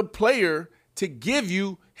want the player to give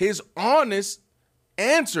you his honest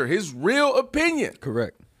answer, his real opinion.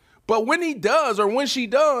 Correct. But when he does, or when she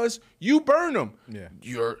does, you burn them. Yeah.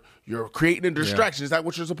 You're creating a distraction. Yeah. Is that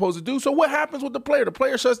what you're supposed to do? So what happens with the player? The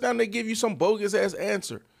player shuts down, they give you some bogus-ass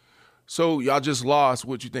answer. So y'all just lost.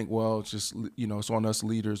 What you think? Well, it's just, it's on us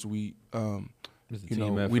leaders. We,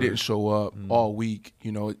 we didn't show up all week.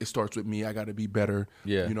 It starts with me. I got to be better.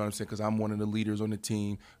 Yeah. You know what I'm saying? Because I'm one of the leaders on the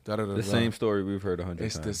team. The same story we've heard 100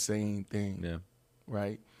 times. It's the same thing. Yeah.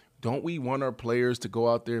 Right? Don't we want our players to go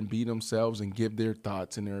out there and be themselves and give their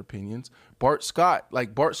thoughts and their opinions? Bart Scott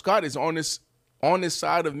is on this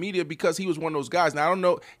side of media because he was one of those guys. Now, I don't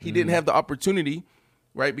know. He didn't have the opportunity,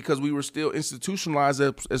 right, because we were still institutionalized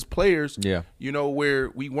as players, where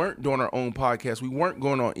we weren't doing our own podcast. We weren't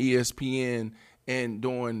going on ESPN and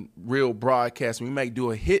doing real broadcasting. We might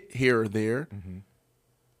do a hit here or there,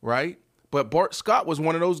 right? But Bart Scott was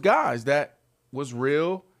one of those guys that was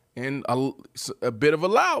real and a bit of a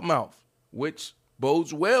loudmouth, which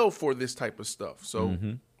bodes well for this type of stuff. So,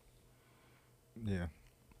 yeah,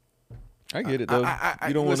 I get it though.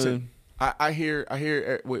 You don't want to. I hear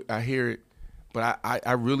it, but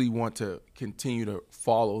I really want to continue to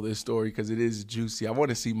follow this story because it is juicy. I want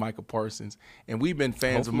to see Micah Parsons, and we've been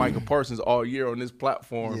fans of Micah Parsons all year on this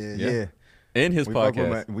platform. Yeah. In his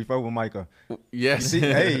podcast, we fuck with Micah. Yes. Do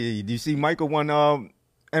you see Micah won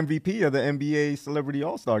MVP of the NBA Celebrity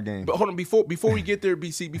All-Star Game? But hold on, before we get there,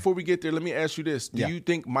 BC, before we get there, let me ask you this: do you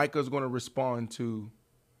think Micah's going to respond to?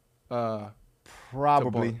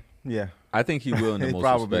 Probably, yeah. I think he will in the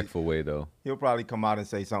most respectful way, though. He'll probably come out and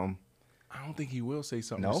say something. I don't think he will say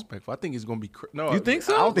something respectful. I think he's going to be You think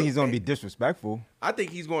so? I don't think he's going to be disrespectful. I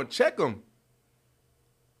think he's going to check him.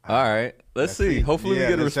 All right. Let's see. Hopefully we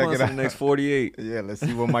get a response in the next 48. Yeah, let's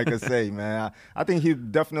see what Micah say, man. I think he'll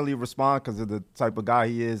definitely respond because of the type of guy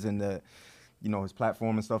he is and the, his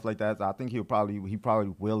platform and stuff like that. So I think he probably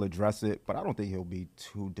will address it, but I don't think he'll be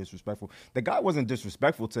too disrespectful. The guy wasn't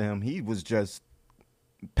disrespectful to him. He was just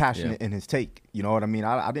passionate in his take. You know what I mean?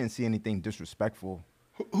 I didn't see anything disrespectful.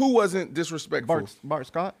 Who wasn't disrespectful? Bart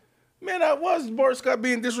Scott. Man, that was Bart Scott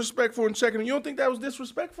being disrespectful and checking him. You don't think that was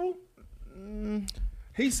disrespectful?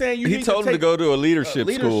 He's saying he told him to go to a leadership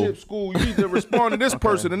school. You need to respond to this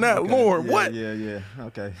person and that. Lord, what? Yeah.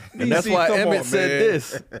 Okay. And that's why Emmett said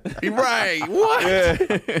this. Right. What?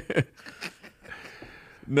 Yeah.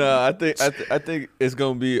 No, I think it's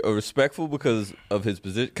gonna be a respectful because of his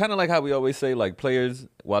position. Kind of like how we always say, like players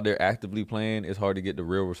while they're actively playing, it's hard to get the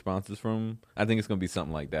real responses from them. I think it's gonna be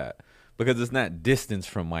something like that because it's not distance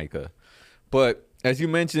from Micah. But as you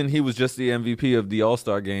mentioned, he was just the MVP of the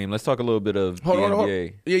All-Star game. Let's talk a little bit of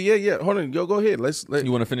NBA. Yeah. Hold on. Go ahead.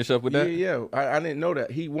 You want to finish up with that? Yeah. I didn't know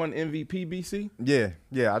that. He won MVP, BC?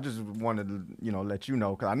 Yeah. I just wanted to, let you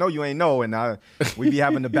know because I know you ain't know, and we be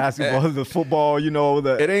having the basketball, the football,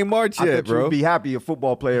 It ain't March yet, bro. You'd be happy a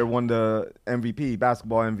football player won the MVP,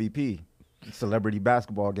 basketball MVP, celebrity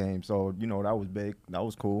basketball game. So, that was big. That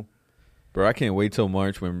was cool. Bro, I can't wait till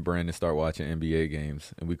March when Brandon start watching NBA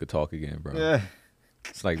games and we could talk again, bro. Yeah.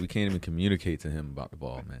 It's like we can't even communicate to him about the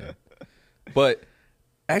ball, man. But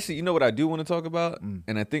actually, you know what I do want to talk about?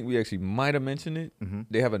 And I think we actually might have mentioned it.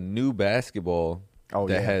 They have a new basketball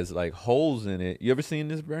that has like holes in it. You ever seen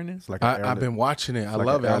this, Brandon? It's like I've been watching it. I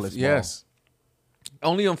love it. Yes.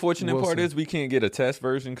 Only unfortunate part is we can't get a test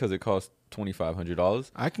version because it costs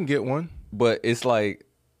 $2,500. I can get one. But it's like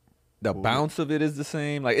the bounce of it is the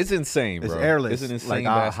same. Like, it's insane, bro. It's airless. It's an insane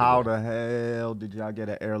basketball. How the hell did y'all get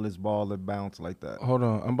an airless ball that bounce like that? Hold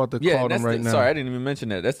on. I'm about to call them right now. Sorry, I didn't even mention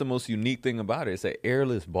that. That's the most unique thing about it. It's an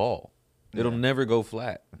airless ball. It'll never go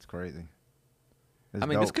flat. That's crazy.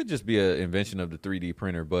 This could just be an invention of the 3D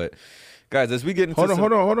printer. But, guys, as we get into Hold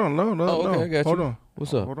on. No. Okay, I got hold you. on.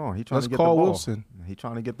 What's up? Hold on. He trying to get call the ball. Wilson. He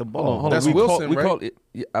trying to get the ball. Hold on. That's Wilson, right?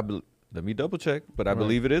 Let me double check, but I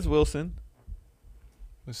believe it is Wilson.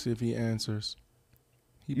 Let's see if he answers.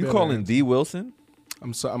 You calling the Wilson?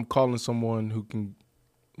 I'm calling someone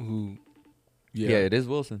who. Yeah, it is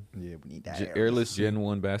Wilson. Yeah, we need that airless Gen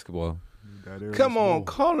 1 basketball. Come on,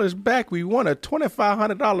 call us back. We won a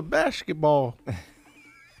 $2,500 basketball.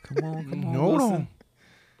 Come on, Hold on.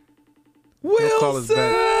 Wilson! Call us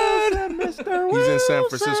back. Mr. He's in San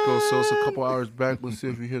Francisco, so it's a couple hours back. Let's see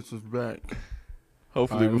if he hits us back.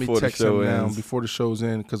 Hopefully Let me before the text show him now ends. before the show's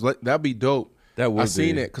in, because that'd be dope. That would I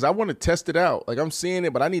seen it because I want to test it out. Like, I'm seeing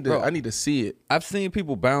it, but I need to see it. I've seen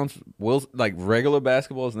people bounce like regular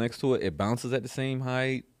basketballs next to it. It bounces at the same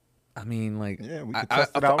height. I mean, like, yeah, we could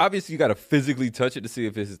test it out. Obviously, you got to physically touch it to see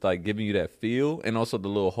if it's like giving you that feel, and also the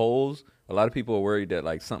little holes. A lot of people are worried that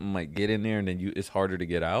like something might get in there, and then it's harder to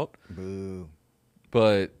get out. Boo.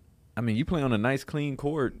 But I mean, you play on a nice, clean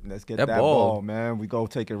court. Let's get that ball, man. We go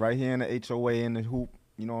take it right here in the HOA in the hoop.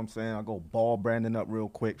 You know what I'm saying? I'll go ball Brandon up real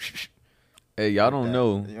quick. Hey, y'all don't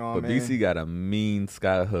know, you know but BC got a mean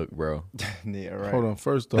sky hook, bro. Yeah, right. Hold on.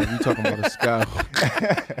 First off, you talking about a sky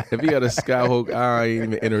hook. If he got a sky hook, I ain't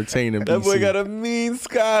even entertaining BC. That boy got a mean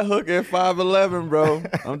sky hook at 5'11", bro.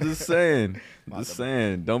 I'm just saying.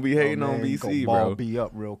 Don't be hating on BC, go bro. Ball B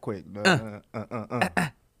up real quick.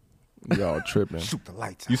 Y'all tripping. Shoot the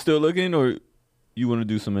lights out. You still looking, or you want to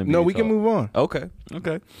do some NBA No, we talk? can move on. Okay.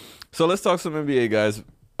 So let's talk some NBA, guys.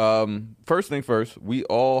 First thing first, we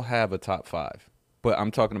all have a top 5, but I'm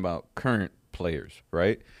talking about current players,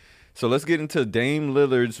 right? So let's get into Dame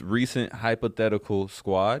Lillard's recent hypothetical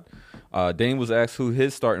squad. Dame was asked who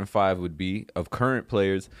his starting 5 would be of current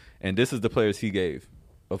players, and this is the players he gave.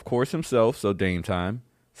 Of course, himself, so Dame time,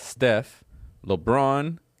 Steph,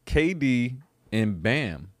 LeBron, KD, and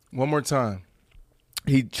Bam. One more time.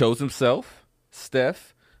 He chose himself,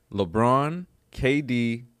 Steph, LeBron,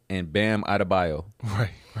 KD, and Bam Adebayo.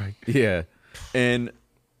 Right. Yeah. And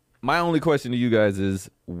my only question to you guys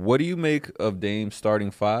is, what do you make of Dame's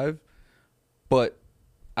starting 5? But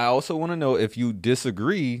I also want to know, if you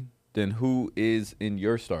disagree, then who is in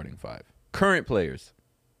your starting 5? Current players.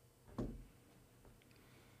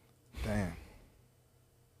 Damn.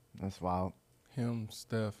 That's wild. Him,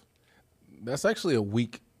 Steph. That's actually a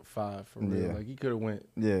weak 5 for real. Yeah. Like, he could have went.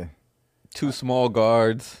 Yeah. 2 small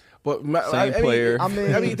guards. But same player. I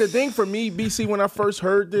mean, the thing for me, BC, when I first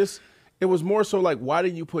heard this, it was more so like, why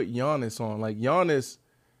did you put Giannis on? Like, Giannis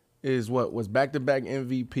was back-to-back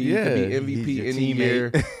MVP. Yeah. Could be MVP any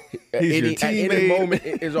year. At He's your any teammate. moment,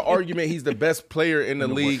 there's an argument he's the best player in the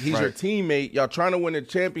league. He's right. your teammate. Y'all trying to win a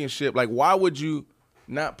championship. Like, why would you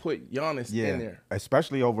not put Giannis in there?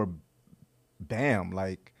 Especially over Bam.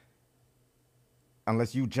 Like,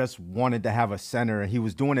 unless you just wanted to have a center, and he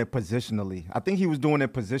was doing it positionally. I think he was doing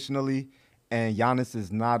it positionally, and Giannis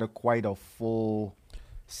is not quite a full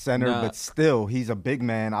center, but still, he's a big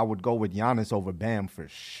man. I would go with Giannis over Bam for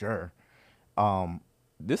sure.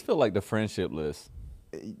 This feel like the friendship list.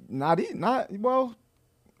 Well,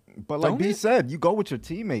 but like B said, you go with your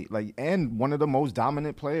teammate, like, and one of the most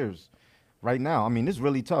dominant players right now. I mean, it's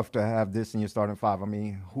really tough to have this in your starting 5. I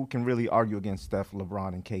mean, who can really argue against Steph,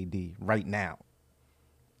 LeBron, and KD right now?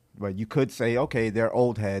 But you could say, okay, they're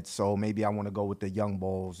old heads, so maybe I want to go with the young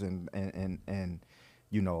bulls and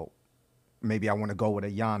you know, maybe I want to go with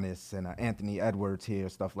a Giannis and an Anthony Edwards here,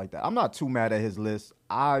 stuff like that. I'm not too mad at his list.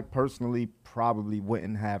 I personally probably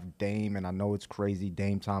wouldn't have Dame, and I know it's crazy,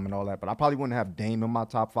 Dame time and all that, but I probably wouldn't have Dame in my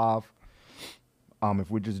top 5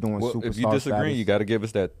 if we're just doing superstar If you disagree, status. you got to give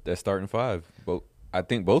us that starting 5. But I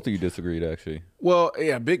think both of you disagreed, actually. Well,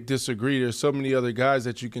 yeah, big disagree. There's so many other guys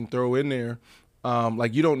that you can throw in there.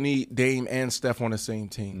 Like, you don't need Dame and Steph on the same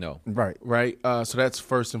team. No. Right. So that's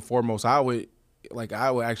first and foremost. I would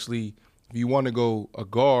actually, if you want to go a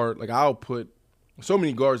guard, like, I'll put so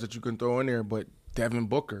many guards that you can throw in there, but Devin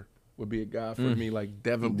Booker would be a guy for me. Like,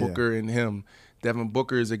 Devin Booker and him. Devin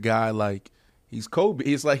Booker is a guy, like, he's Kobe.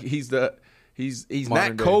 He's like, he's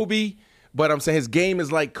not Kobe, but I'm saying his game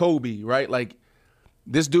is like Kobe, right? Like,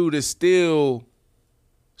 this dude is still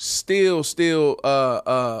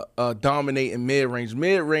dominating mid-range.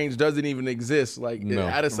 Mid-range doesn't even exist. Like,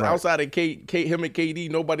 outside of him and KD,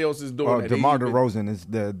 nobody else is doing that. DeMar DeRozan is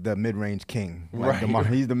the mid-range king. Like, Right.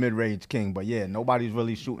 he's the mid-range king. But, yeah, nobody's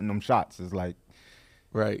really shooting them shots. It's like,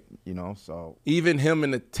 right. you know, so. Even him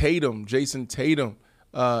and Jason Tatum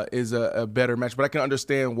is a better match. But I can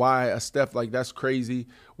understand why a Steph, like, that's crazy,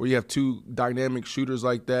 where you have 2 dynamic shooters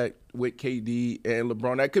like that with KD and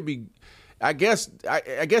LeBron. That could be – I guess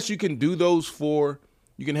you can do those 4.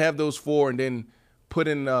 You can have those 4 and then put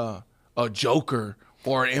in a Joker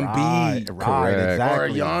or an Embiid, exactly. or a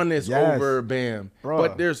Giannis over Bam. Bruh.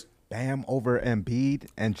 But there's Bam over Embiid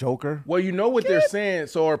and Joker. Well, you know what they're saying.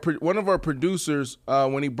 So one of our producers,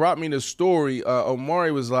 when he brought me the story,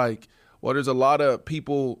 Omari was like, "Well, there's a lot of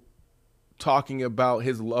people talking about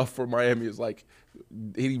his love for Miami." It's like,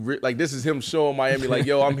 this is him showing Miami, like,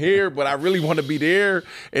 yo, I'm here, but I really want to be there,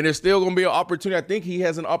 and there's still gonna be an opportunity. I think he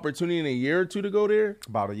has an opportunity in a year or 2 to go there.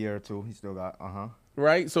 About a year or 2, he still got.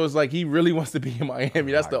 Right, so it's like he really wants to be in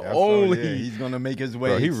Miami. That's the only. So, yeah, he's gonna make his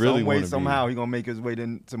way. Bro, he really some way, wanna be. somehow, he's gonna make his way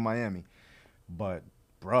to Miami. But,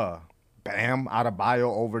 bruh, Bam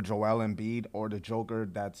Adebayo over Joel Embiid or the Joker.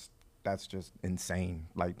 That's just insane.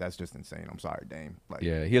 Like, that's just insane. I'm sorry, Dame. Like,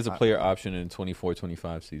 Yeah, he has a player option in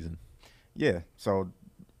 24-25 season. Yeah, so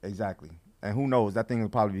exactly. And who knows? That thing will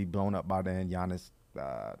probably be blown up by then. Giannis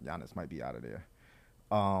might be out of there.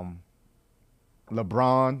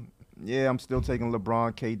 LeBron, yeah, I'm still taking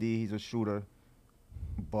LeBron. KD, he's a shooter.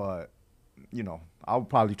 But, you know, I would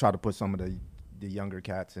probably try to put some of the younger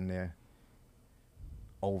cats in there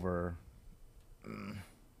over.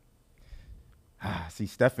 See,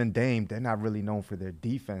 Steph and Dame, they're not really known for their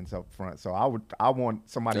defense up front. So I want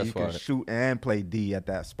somebody who can shoot and play D at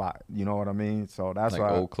that spot. You know what I mean? So that's like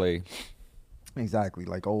why old Clay. Exactly,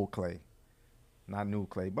 like old Clay. Not new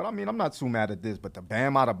Clay. But I mean, I'm not too mad at this. But the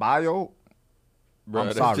Bam Adebayo, Bro,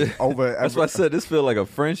 I'm sorry. That's why I said this feel like a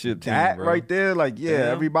friendship team. That bro. right there, like, yeah,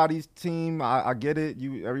 Bam. everybody's team. I get it.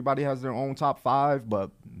 Everybody has their own top 5,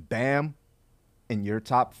 but Bam in your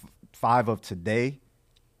top 5 of today,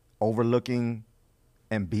 overlooking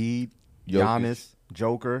Embiid, Giannis,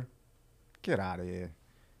 Joker, get out of here.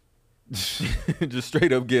 Just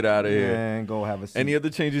straight up get out of here. Man, go have a seat. Any other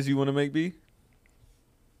changes you want to make, B?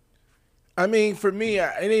 I mean, for me,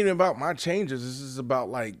 it ain't even about my changes. This is about,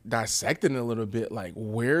 like, dissecting a little bit. Like,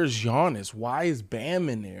 where's Giannis? Why is Bam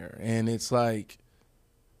in there? And it's like,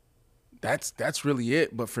 that's really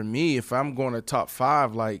it. But for me, if I'm going to top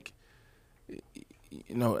 5, like,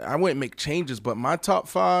 I wouldn't make changes. But my top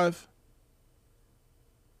 5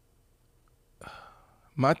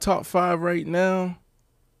 right now,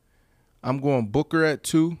 I'm going Booker at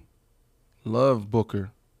 2. Love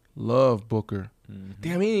Booker. Mm-hmm.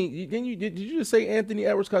 Damn, did you just say Anthony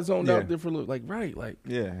Edwards got zoned out there for a little? Like, right, like.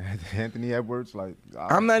 Yeah, Anthony Edwards, like.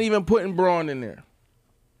 I'm not even putting Braun in there.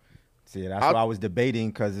 See, that's what I was debating,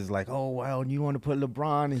 because it's like, oh, well, you want to put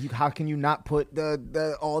LeBron, and how can you not put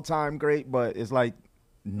the all-time great? But it's like,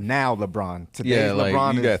 now LeBron. Today's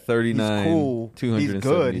LeBron you got 39, he's cool. He's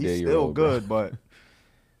good. He's still good, but.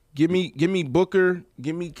 Give me Booker.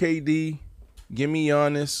 Give me KD. Give me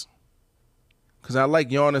Giannis. Because I like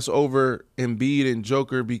Giannis over Embiid and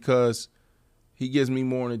Joker because he gives me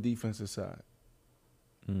more on the defensive side.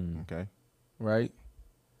 Okay. Right?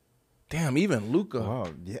 Damn, even Luka. Wow,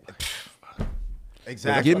 yeah.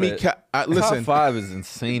 Exactly. Give me listen. Top 5 is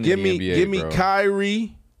insane. Give in me the NBA, give me bro.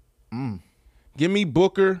 Kyrie. Give me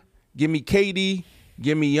Booker. Give me KD.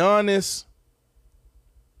 Give me Giannis.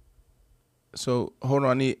 So hold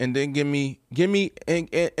on, and then give me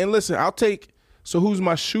and listen. I'll take. So who's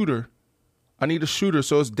my shooter? I need a shooter.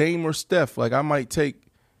 So it's Dame or Steph. Like I might take.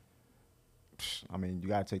 I mean, you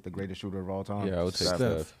gotta take the greatest shooter of all time. Yeah, I would take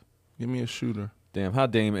Steph. Give me a shooter. Damn, how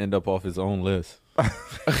Dame end up off his own list?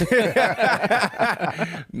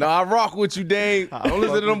 Nah, I rock with you, Dame. Don't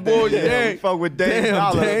listen to them boys, Dame. Fuck with Dame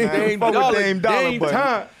Dollar, man. Dame Fuck Dollar. with Dame Dollar, Dame but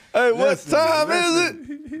time. Hey, what listen, time is it?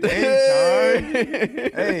 Dame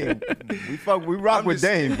time. Hey, we rock with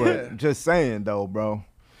Dame, but just saying though, bro. All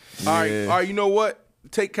right, you know what?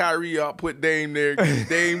 Take Kyrie out, put Dame there,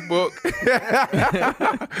 Dame Book,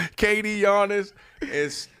 KD, Giannis,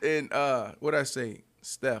 and what I say,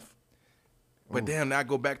 Steph. But damn, now I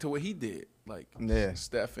go back to what he did. Like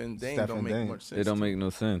Steph and Dame don't make much sense. It don't make no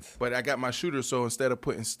sense. But I got my shooter, so instead of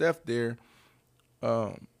putting Steph there,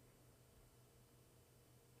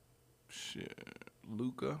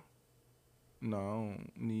 Luka. No, I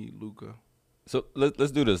don't need Luka. So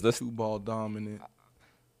let's do this. Let's 2-ball dominant.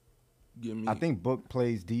 I think Book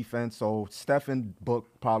plays defense, so Steph and Book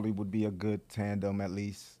probably would be a good tandem at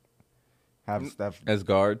least. Have Steph as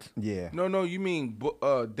guards. Yeah. No, you mean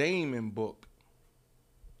Dame and Book.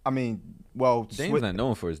 I mean, well, Dame's not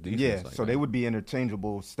known for his defense. Yeah, like so they would be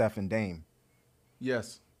interchangeable, Steph and Dame.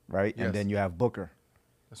 Yes. Right? Yes. And then you have Booker.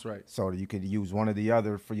 That's right. So you could use one or the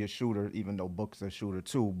other for your shooter, even though Book's a shooter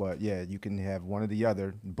too. But, yeah, you can have one or the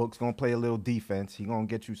other. Book's going to play a little defense. He's going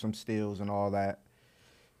to get you some steals and all that.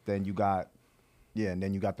 Then you got, and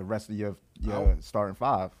then you got the rest of your starting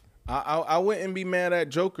 5. I wouldn't be mad at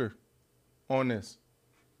Joker on this.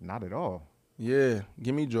 Not at all. Yeah,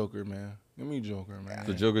 give me Joker, man. Give me Joker, man.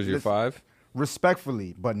 So Joker's your 5?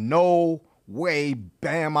 Respectfully, but no way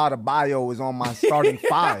Bam Adebayo is on my starting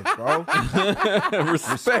 5, bro.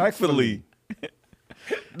 Respectfully.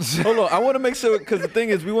 Hold on, I want to make sure, because the thing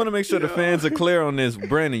is, we want to make sure the fans are clear on this.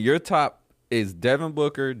 Brandon, your top is Devin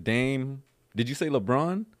Booker, Dame. Did you say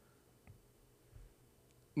LeBron?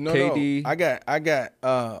 No, KD. No. I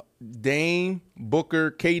got Dame,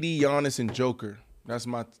 Booker, KD, Giannis, and Joker. That's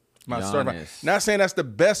my starting 5. Not saying that's the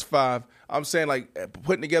best 5. I'm saying like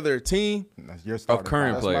putting together a team. That's your starting of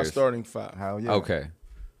current 5. players. That's my starting 5. Hell yeah. Okay.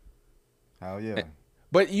 Hell yeah.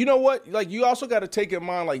 But you know what? Like you also got to take in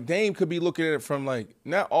mind like Dame could be looking at it from like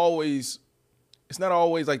it's not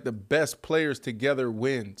always like the best players together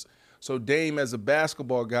wins. So Dame as a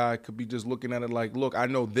basketball guy could be just looking at it like, look, I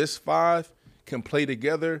know this 5 can play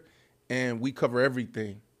together and we cover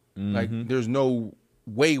everything. Mm-hmm. Like there's no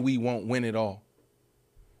way we won't win it all.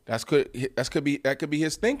 That could be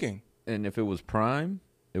his thinking. And if it was prime,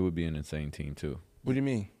 it would be an insane team too. What do you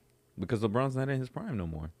mean? Because LeBron's not in his prime no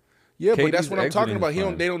more. Yeah, KD's but that's what I'm talking about.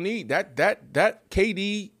 They don't need that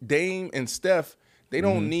KD, Dame, and Steph. They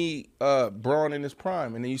don't need Braun in his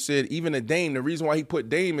prime. And then you said even a Dame. The reason why he put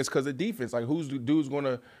Dame is because of defense. Like who's the dude's going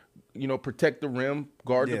to, protect the rim,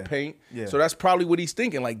 guard the paint. Yeah. So that's probably what he's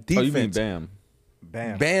thinking. Like defense. Oh, you mean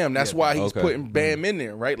Bam? Bam. That's why he's putting Bam in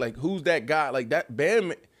there, right? Like who's that guy? Like that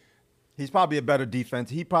Bam. He's probably a better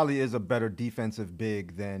defense. He probably is a better defensive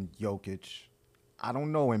big than Jokic. I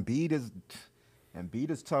don't know. Embiid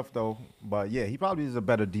is tough though, but yeah, he probably is a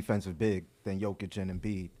better defensive big than Jokic and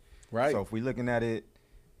Embiid. Right. So if we're looking at it,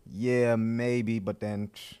 yeah, maybe, but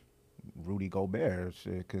then Rudy Gobert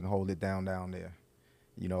can hold it down there.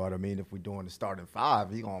 You know what I mean? If we're doing the starting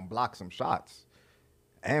 5, he gonna block some shots.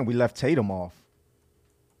 And we left Tatum off.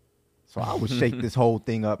 So I would shake this whole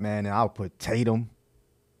thing up, man, and I'll put Tatum,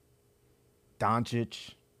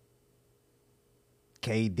 Doncic,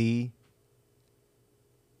 KD,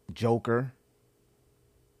 Joker,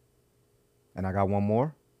 And I got one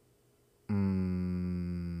more.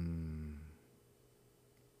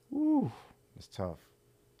 Ooh, it's tough.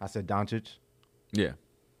 I said Doncic. Yeah.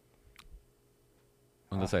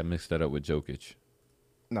 Unless I mixed that up with Jokic.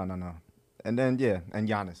 No. And then, and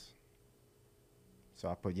Giannis. So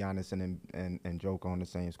I put Giannis and Joker on the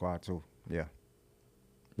same squad, too. Yeah.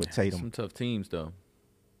 With Tatum. Some tough teams, though.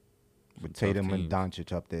 With Tatum and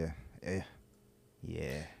Doncic up there.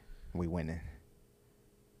 Yeah. We winning.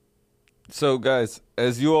 So, guys,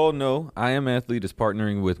 as you all know, I Am Athlete is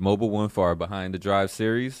partnering with Mobile One for our Behind the Drive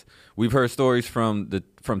series. We've heard stories from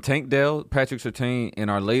Tank Dell, Patrick Surtain, and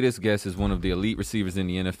our latest guest is one of the elite receivers in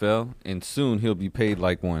the NFL, and soon he'll be paid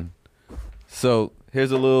like one. So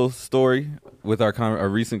here's a little story with our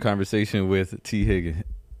recent conversation with T. Higgins.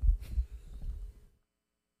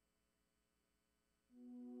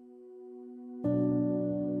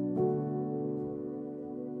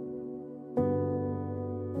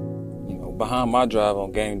 Behind my drive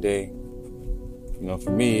on game day, for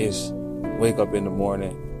me, it's wake up in the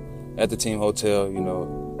morning at the team hotel,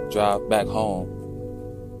 drive back home.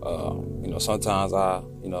 Sometimes I,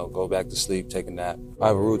 go back to sleep, take a nap. I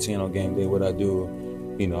have a routine on game day. What I do,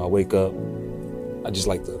 I wake up. I just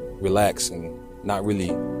like to relax and not really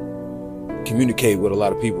communicate with a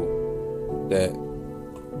lot of people that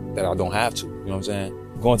I don't have to. You know what I'm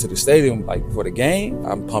saying? Going to the stadium, like for the game,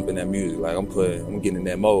 I'm pumping that music. Like I'm getting in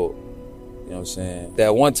that mode. You know what I'm saying?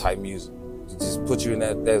 That one type music just put you in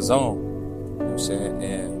that zone. You know what I'm saying?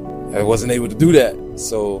 And I wasn't able to do that.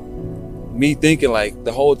 So me thinking like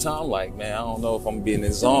the whole time, like, man, I don't know if I'm gonna be in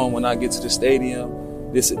this zone when I get to the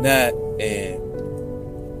stadium, this and that.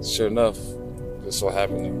 And sure enough, just so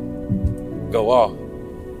happened to go off.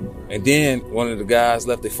 And then one of the guys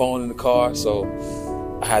left their phone in the car. So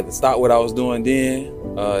I had to stop what I was doing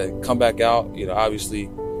then, come back out, obviously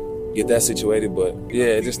get that situated, but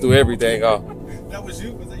yeah, just threw everything off. That was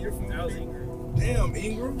you? Was that your phone? That was Ingram. Damn,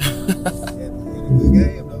 Ingram. Good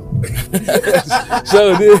game, though.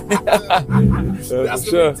 Sure did. That's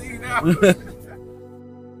sure.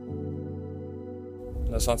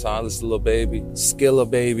 Sometimes I listen to Lil Baby, Skilla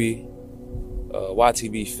Baby,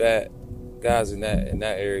 YTB Fat, guys in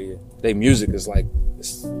that area. Their music is like,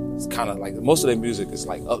 it's kind of like, most of their music is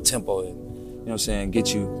like up tempo and, you know what I'm saying,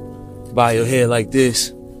 get you by your head like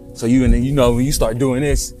this. So when you start doing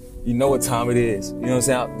this, you know what time it is. You know what I'm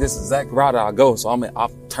saying? This is the exact route I go. So I'm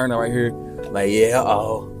turning right here, like,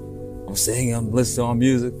 I'm singing, I'm listening to my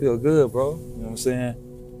music, feel good, bro. You know what I'm saying?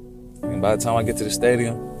 And by the time I get to the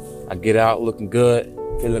stadium, I get out looking good,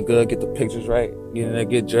 feeling good, get the pictures right, get in there,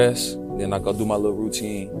 get dressed. Then I go do my little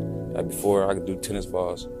routine before I can do tennis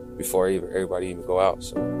balls, before everybody even go out.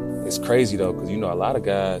 So it's crazy though, because a lot of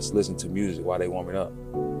guys listen to music while they warming up.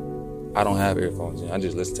 I don't have earphones in. I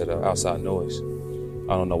just listen to the outside noise.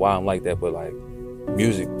 I don't know why I'm like that, but like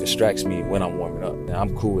music distracts me when I'm warming up. And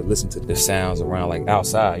I'm cool with listening to the sounds around like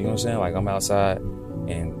outside, you know what I'm saying? Like I'm outside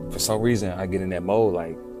and for some reason I get in that mode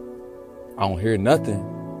like I don't hear nothing,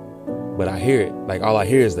 but I hear it. Like all I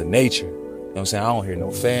hear is the nature. You know what I'm saying? I don't hear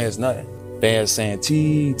no fans, nothing. Fans saying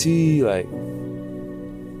T, like,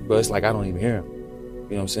 but it's like I don't even hear them. You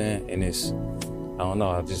know what I'm saying? And it's, I don't know,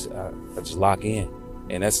 I just lock in.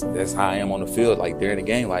 And that's how I am on the field. Like during the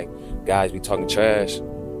game, like guys be talking trash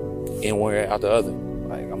in one ear out the other.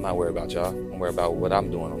 Like I'm not worried about y'all. I'm worried about what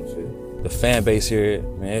I'm doing on the field. The fan base here,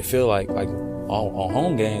 man, it feel like on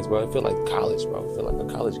home games, bro. It feel like college, bro. It feel like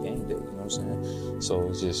a college game day. You know what I'm saying? So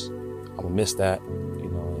it's just I'm gonna miss that,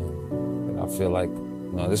 and I feel like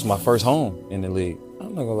this is my first home in the league.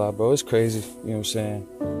 I'm not gonna lie, bro. It's crazy. You know what I'm saying?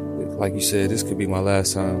 Like you said, this could be my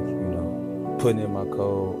last time. Putting in my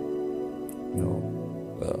code.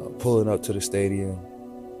 Pulling up to the stadium,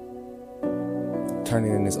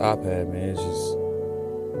 turning in this iPad, man,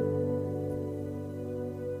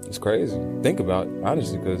 it's crazy. Think about it,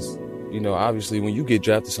 honestly, because, obviously when you get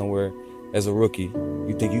drafted somewhere as a rookie,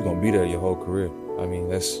 you think you're going to be there your whole career. I mean,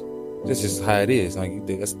 that's just how it is. Like you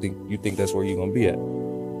think that's where you're going to be at.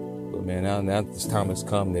 But man, now this time has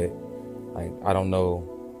come that I don't know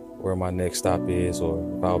where my next stop is or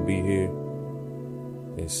if I'll be here.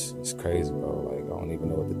 It's crazy, bro. Like, I don't even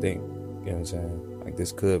know what to think. You know what I'm saying? Like,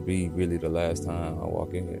 this could be really the last time I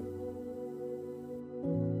walk in here.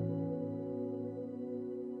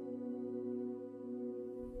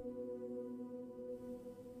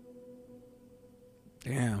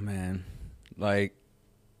 Damn, man. Like,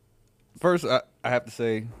 first, I have to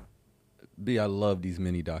say, B, I love these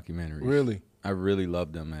mini documentaries. Really? I really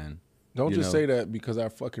love them, man. Don't just say that because I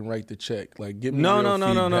fucking write the check. Like, give me no. I don't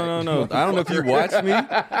know if he watched me.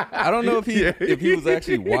 I don't know if he was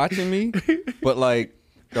actually watching me, but like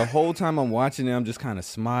the whole time I'm watching it, I'm just kind of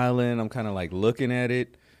smiling. I'm kind of like looking at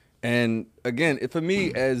it. And again, for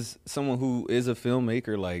me, as someone who is a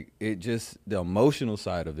filmmaker, like it just the emotional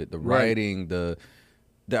side of it, the writing, the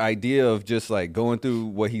idea of just like going through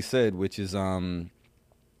what he said, which is,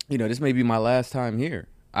 this may be my last time here.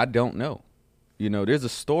 I don't know. There's a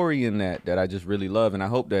story in that I just really love. And I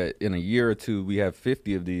hope that in a year or two, we have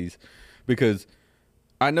 50 of these, because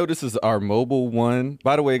I know this is our mobile one.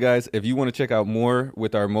 By the way, guys, if you want to check out more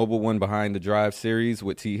with our mobile one Behind the Drive series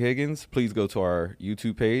with T. Higgins, please go to our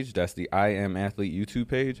YouTube page. That's the I Am Athlete YouTube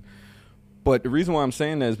page. But the reason why I'm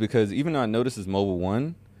saying that is because even though I know this is mobile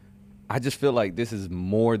one, I just feel like this is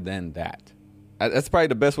more than that. That's probably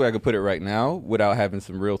the best way I could put it right now without having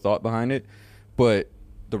some real thought behind it. But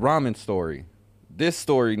the ramen story, this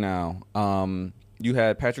story now, you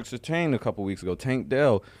had Patrick Surtain a couple weeks ago, Tank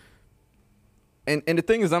Dell. And the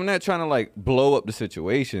thing is, I'm not trying to like blow up the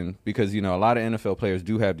situation because, a lot of NFL players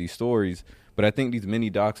do have these stories, but I think these mini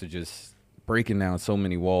docs are just breaking down so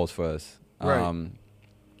many walls for us. Right.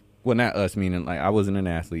 Well, not us, meaning like I wasn't an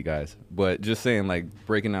athlete, guys, but just saying like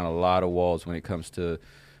breaking down a lot of walls when it comes to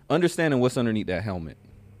understanding what's underneath that helmet.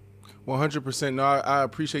 100%. No, I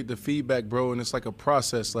appreciate the feedback, bro. And it's like a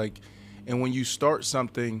process. And when you start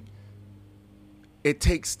something, it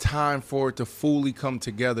takes time for it to fully come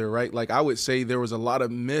together, right? Like I would say there was a lot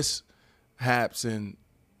of mishaps and,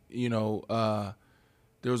 there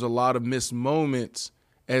was a lot of missed moments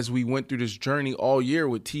as we went through this journey all year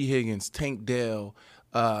with T. Higgins, Tank Dell,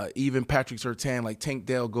 even Patrick Surtain. Like Tank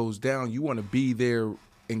Dell goes down, you want to be there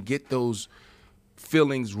and get those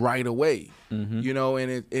feelings right away,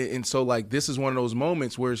 and so like this is one of those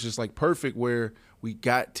moments where it's just like perfect, where we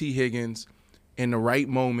got T. Higgins in the right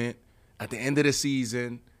moment at the end of the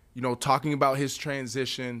season, talking about his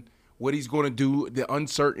transition, what he's going to do, the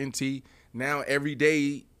uncertainty. Now every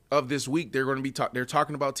day of this week they're going to be they're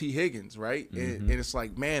talking about T. Higgins, right? And it's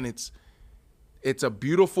like, man, it's a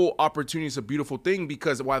beautiful opportunity. It's a beautiful thing,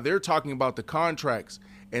 because while they're talking about the contracts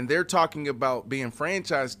and they're talking about being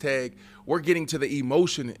franchise tag, we're getting to the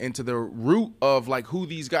emotion and to the root of like who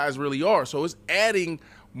these guys really are. So it's adding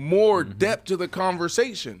more depth to the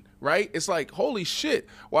conversation, right? It's like, holy shit,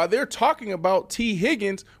 while they're talking about T.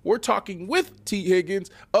 Higgins, we're talking with T. Higgins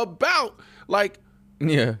about like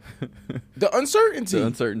the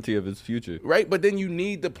uncertainty of his future, right? But then you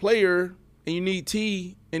need the player and you need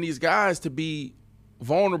T and these guys to be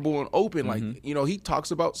vulnerable and open. Like, he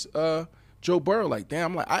talks about Joe Burrow. Like,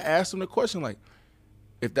 damn, like I asked him the question, like,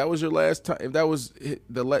 if that was your last time, if that was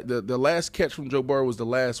the last catch from Joe Burrow was the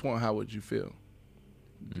last one, how would you feel?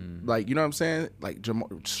 Like, you know what I'm saying? Like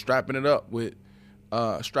strapping up with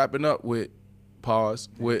pause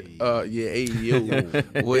with with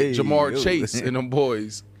Jamar Chase and them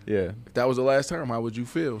boys. Yeah. If that was the last time, how would you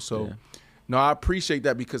feel? So. Yeah. No, I appreciate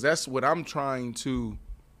that, because that's what I'm trying to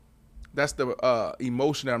 – that's the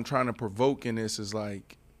emotion that I'm trying to provoke in this, is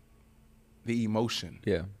like the emotion.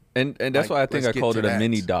 Yeah. And that's why I think I called it a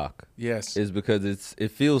mini doc. Yes. Is because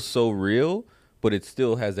it feels so real, but it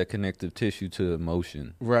still has that connective tissue to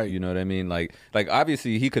emotion. Right. You know what I mean? Like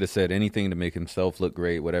obviously he could have said anything to make himself look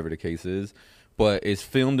great, whatever the case is, but it's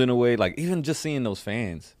filmed in a way, like even just seeing those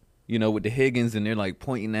fans, with the Higgins and they're like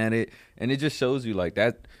pointing at it, and it just shows you like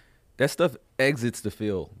that – that stuff exits the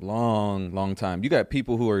field long time. You got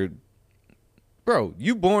people who are, bro,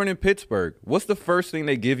 you born in Pittsburgh. What's the first thing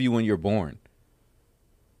they give you when you're born?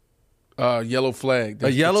 Yellow flag.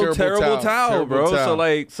 A yellow terrible towel, bro. Towel. So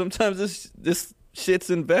like sometimes this shit's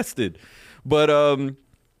invested. But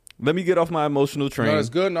let me get off my emotional train. No, it's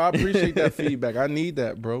good. No, I appreciate that feedback. I need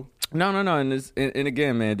that, bro. No. And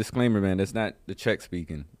again, man, disclaimer, man, that's not the check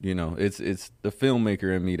speaking. It's the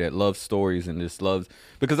filmmaker in me that loves stories and just loves,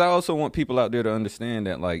 because I also want people out there to understand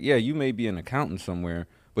that, like, yeah, you may be an accountant somewhere,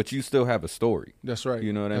 but you still have a story. That's right.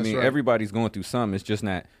 You know what I That's mean? Right. Everybody's going through something. It's just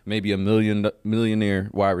not maybe a millionaire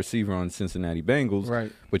wide receiver on Cincinnati Bengals. Right.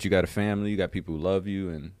 But you got a family, you got people who love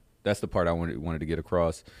you, and that's the part I wanted to get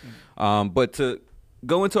across. But to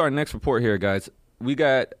go into our next report here, guys, we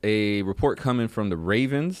got a report coming from the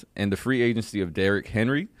Ravens and the free agency of Derrick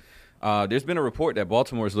Henry. There's been a report that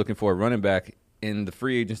Baltimore is looking for a running back in the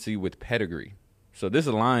free agency with pedigree. So this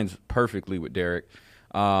aligns perfectly with Derrick.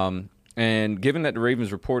 And given that the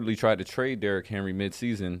Ravens reportedly tried to trade Derrick Henry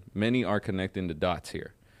midseason, many are connecting the dots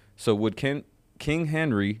here. So would King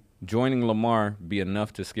Henry joining Lamar be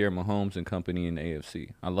enough to scare Mahomes and company in the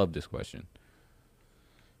AFC? I love this question.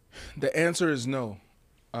 The answer is no.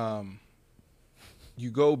 You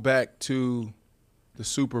go back to the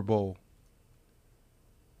Super Bowl,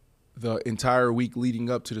 the entire week leading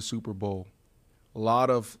up to the Super Bowl, a lot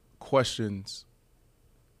of questions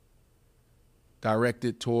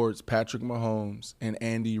directed towards Patrick Mahomes and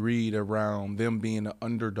Andy Reid around them being the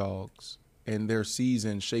underdogs and their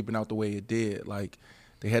season shaping out the way it did. Like,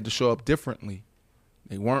 they had to show up differently.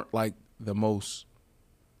 They weren't like the most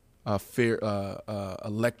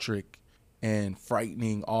electric and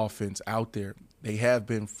frightening offense out there. They have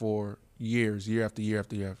been for years, year after year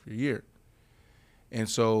after year after year. And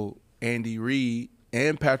so Andy Reid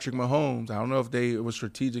and Patrick Mahomes, I don't know if they were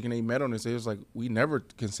strategic and they met on this. It was like, we never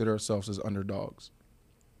consider ourselves as underdogs.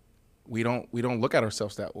 We don't look at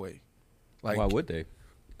ourselves that way. Like, why would they?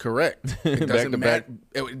 Correct. It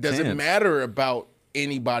doesn't matter about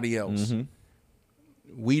anybody else.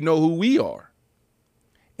 Mm-hmm. We know who we are.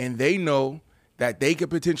 And they know that they could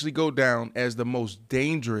potentially go down as the most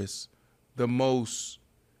dangerous, the most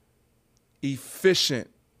efficient,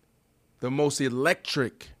 the most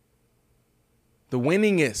electric, the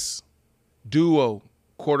winningest duo,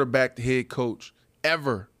 quarterback to head coach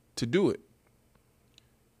ever to do it.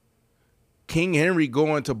 King Henry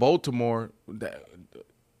going to Baltimore, that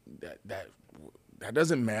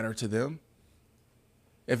doesn't matter to them.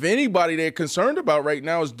 If anybody they're concerned about right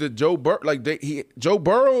now is the Joe Burrow. Joe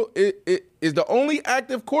Burrow is the only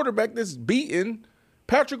active quarterback that's beaten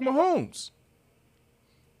Patrick Mahomes.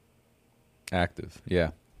 Active,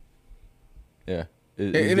 yeah. And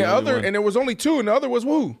there was only two, and the other was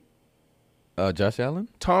who? Josh Allen?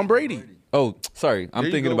 Tom Brady. Oh, sorry.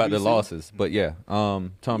 I'm thinking about the losses, but yeah.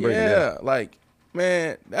 Tom Brady. Yeah, like,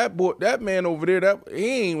 man, that man over there,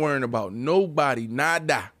 he ain't worrying about nobody,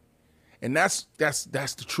 nada. And that's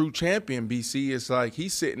the true champion, BC. It's like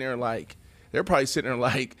he's sitting there like, they're probably sitting there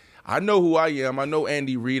like, I know who I am. I know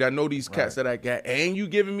Andy Reid. I know these cats that I got. And you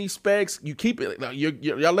giving me Spags. You keep it. Like,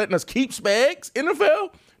 y'all letting us keep Spags,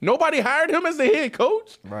 NFL? Nobody hired him as the head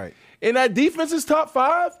coach? Right. And that defense is top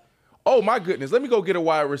 5? Oh, my goodness. Let me go get a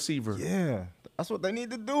wide receiver. Yeah. That's what they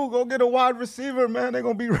need to do. Go get a wide receiver, man. They're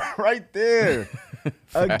going to be right there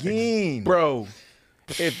again. Bro.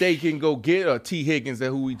 If they can go get a T. Higgins,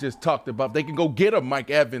 who we just talked about, they can go get a Mike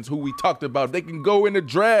Evans, who we talked about. They can go in the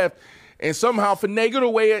draft and somehow finagle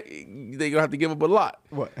away. They're going to have to give up a lot.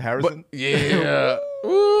 What, Harrison? But, yeah.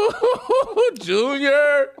 Ooh,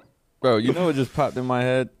 Junior. Bro, you know what just popped in my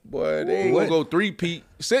head? Boy, they ain't going to go three-peat.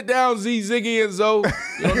 Sit down, Ziggy, and Zoe.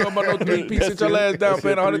 You don't know about no three-peat. Sit your ass down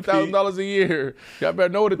paying $100,000 a year. Y'all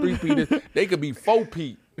better know what a three-peat is. They could be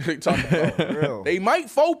four-peat. They talking about. They might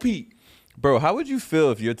four-peat. Bro, how would you feel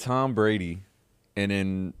if you're Tom Brady and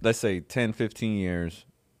in, let's say, 10, 15 years,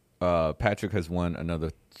 Patrick has won another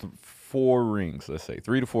 4 rings, let's say,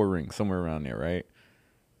 3 to 4 rings, somewhere around there, right?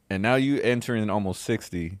 And now you enter in almost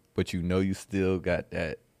 60, but you know you still got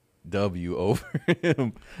that W over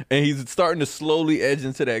him. And he's starting to slowly edge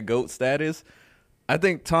into that GOAT status. I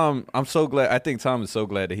think Tom is so glad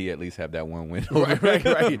that he at least have that one win over right.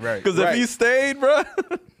 Because if he stayed, bro.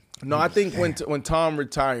 No, I think when Tom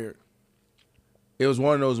retired, it was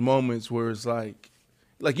one of those moments where it's like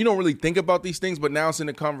you don't really think about these things, but now it's in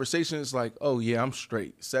the conversation. It's like, oh yeah, I'm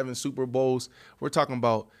straight. 7 Super Bowls. We're talking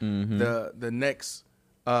about the next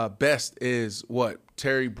best is what?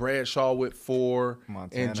 Terry Bradshaw with 4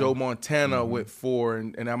 and Joe Montana with 4,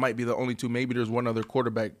 and that might be the only 2. Maybe there's one other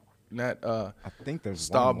quarterback. Not I think there's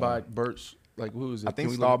Staubach, Birch. Like, who is it? I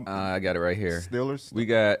think Staubach. I got it right here. Steelers. We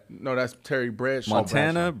got that's Terry Bradshaw.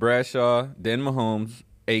 Montana, Bradshaw, then Mahomes,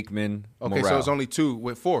 Aikman. Okay, Morale. so it's only 2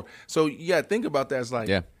 with 4. So yeah, think about that. It's like,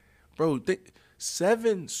 bro,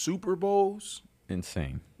 7 Super Bowls.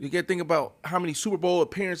 Insane. You got to think about how many Super Bowl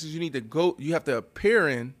appearances you need to go. You have to appear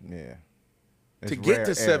in. Yeah. To get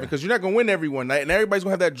to 7, because you're not going to win every one. And everybody's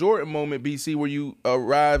going to have that Jordan moment, BC, where you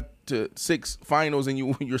arrive to 6 finals and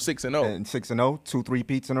you're 6-0. And 6-0, 2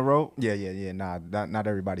 3-peats in a row. Yeah. Nah, not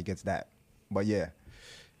everybody gets that. But yeah,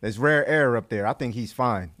 there's rare air up there. I think he's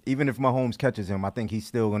fine. Even if Mahomes catches him, I think he's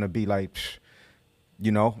still going to be like,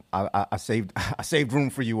 I saved room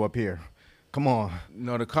for you up here. Come on.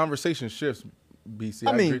 No, the conversation shifts, BC.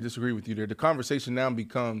 I disagree with you there. The conversation now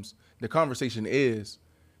becomes, is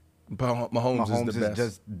Mahomes is the best. Is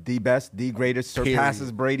just the best, the greatest, surpasses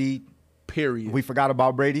Brady. Period. We forgot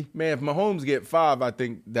about Brady. Man, if Mahomes get 5, I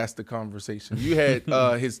think that's the conversation. You had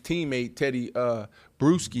his teammate, Teddy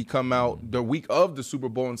Bruschi, come out the week of the Super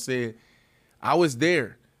Bowl and said, I was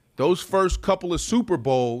there. Those first couple of Super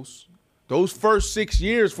Bowls, those first 6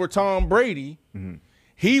 years for Tom Brady,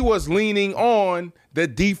 he was leaning on the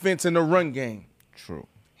defense and the run game. True.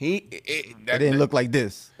 It didn't look like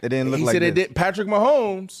this. It didn't look like this. He said it did. Patrick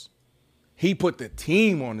Mahomes, he put the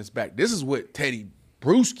team on his back. This is what Teddy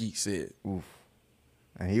Bruschi said. Oof.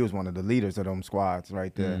 And he was one of the leaders of them squads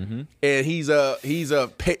right there. Mm-hmm. And he's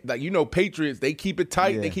Patriots, they keep it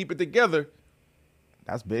tight, they keep it together.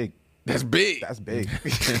 That's big. That's big. That's big.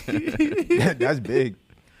 That's big.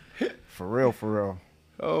 For real.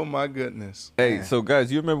 Oh, my goodness. Hey, so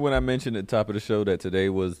guys, you remember when I mentioned at the top of the show that today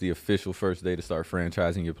was the official first day to start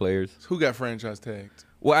franchising your players? Who got franchise tagged?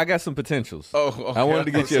 Well, I got some potentials. Oh, okay. I wanted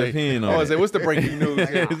to get your opinion on it. Say, what's the breaking news?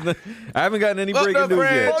 I haven't gotten any breaking news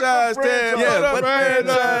yet. Franchise tag. Yeah, put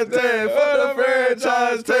the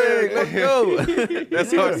franchise tag. Let's go.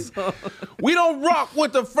 That's our song. We don't rock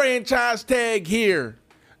with the franchise tag here.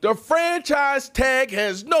 The franchise tag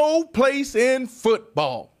has no place in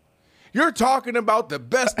football. You're talking about the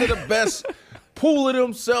best of the best pulling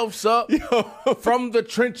themselves up from the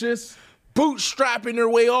trenches, bootstrapping their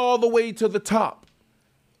way all the way to the top.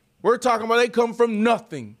 We're talking about they come from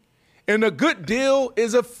nothing. And a good deal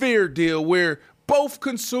is a fair deal where both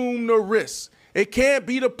consume the risk. It can't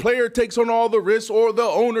be the player takes on all the risks or the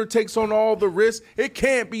owner takes on all the risks. It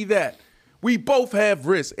can't be that. We both have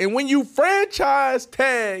risks. And when you franchise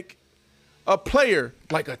tag a player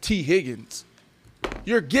like a T. Higgins,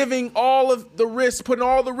 you're giving all of the risks, putting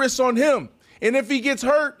all the risks on him. And if he gets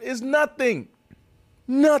hurt, it's nothing.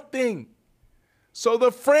 Nothing. So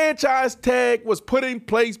the franchise tag was put in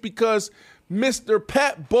place because Mr.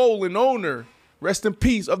 Pat Bowlen, owner, rest in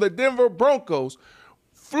peace, of the Denver Broncos,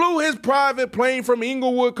 flew his private plane from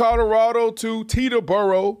Inglewood, Colorado to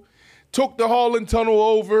Teterboro, took the Holland Tunnel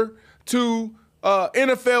over to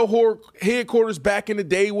NFL headquarters back in the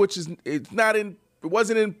day, which is it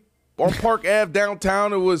wasn't on Park Ave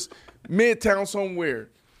downtown. It was Midtown somewhere.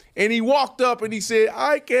 And he walked up and he said,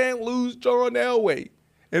 I can't lose John Elway.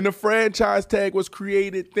 And the franchise tag was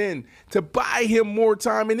created then to buy him more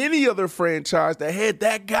time than any other franchise that had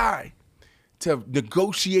that guy to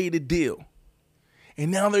negotiate a deal. And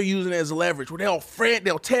now they're using it as leverage. Where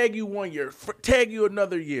they'll tag you 1 year, tag you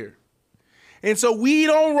another year. And so we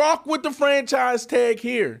don't rock with the franchise tag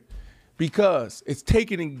here because it's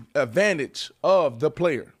taking advantage of the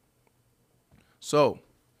player. So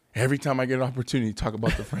every time I get an opportunity to talk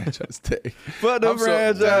about the franchise tag. For the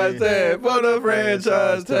franchise tag.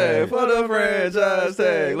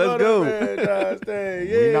 Let's go. Franchise tag.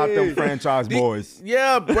 Yeah. We not them franchise boys.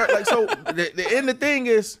 Yeah, but like so the thing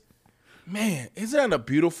is, man, isn't that a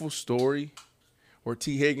beautiful story where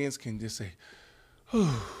T. Higgins can just say, whew.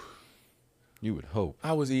 You would hope.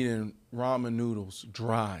 I was eating ramen noodles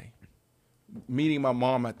dry, meeting my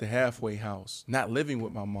mom at the halfway house, not living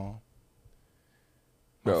with my mom.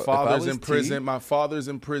 My father's in prison. My father's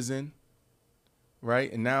in prison,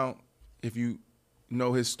 right? And now, if you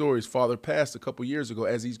know his story, his father passed a couple years ago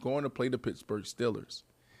as he's going to play the Pittsburgh Steelers.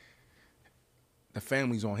 The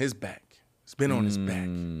family's on his back. It's been on his back.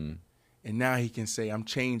 And now he can say, I'm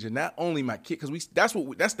changing not only my kid, because that's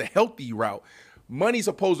the healthy route. Money's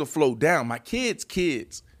supposed to flow down. My kids.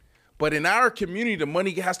 But in our community, the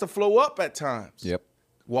money has to flow up at times. Yep.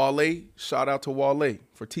 Wale, shout out to Wale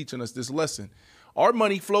for teaching us this lesson. Our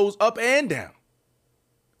money flows up and down.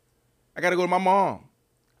 I got to go to my mom.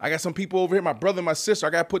 I got some people over here, my brother and my sister. I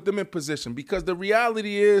got to put them in position because the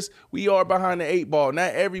reality is we are behind the 8 ball.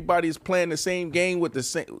 Not everybody is playing the same game with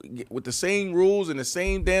the same rules and the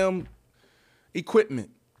same damn equipment.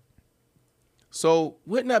 So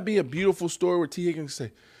wouldn't that be a beautiful story where T. Higgins can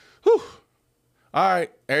say, whew, all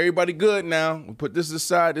right, everybody good now. We'll put this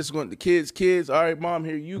aside. This is going to the kids. All right, mom,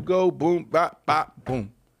 here you go. Boom, bop, bop,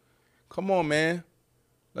 boom. Come on, man.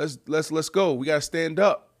 Let's go. We got to stand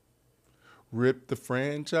up. Rip the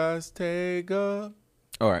franchise tag up.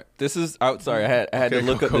 All right. This is sorry. I had to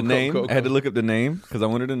look up the name. I had to look up the name because I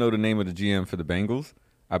wanted to know the name of the GM for the Bengals.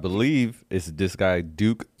 I believe it's this guy,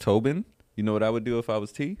 Duke Tobin. You know what I would do if I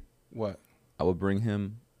was T? What? I would bring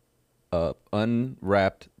him a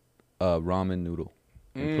unwrapped ramen noodle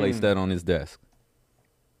and place that on his desk.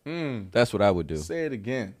 That's what I would do. Say it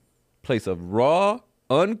again. Place a raw,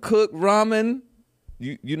 uncooked ramen.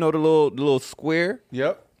 You know the little square?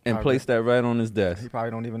 Yep. And place that right on his desk. He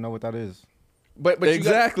probably don't even know what that is. But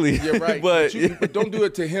exactly. You're right. but but don't do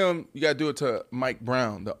it to him. You got to do it to Mike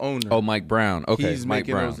Brown, the owner. Oh, Mike Brown. Okay, He's Mike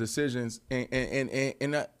making Brown. those decisions.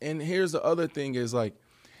 And here's the other thing is like,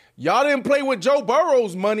 y'all didn't play with Joe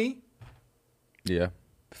Burrow's money. Yeah,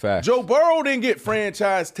 facts. Joe Burrow didn't get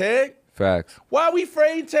franchise tag. Facts. Why we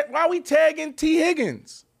tagging T.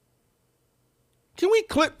 Higgins? Can we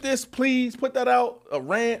clip this, please? Put that out.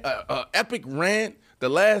 A epic rant. The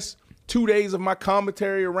last 2 days of my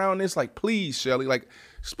commentary around this. Like, please, Shelly. Like,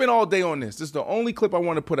 spend all day on this. This is the only clip I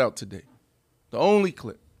want to put out today. The only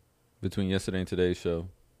clip. Between yesterday and today's show.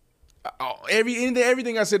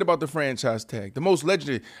 Everything I said about the franchise tag. The most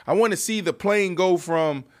legendary. I want to see the plane go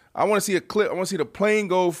from. I want to see a clip. I want to see the plane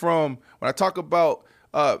go from when I talk about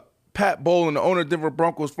Pat Bowlen, the owner of Denver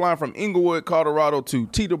Broncos, flying from Inglewood, Colorado to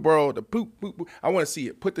Teterboro. The poop. I want to see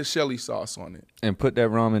it. Put the Shelly sauce on it. And put that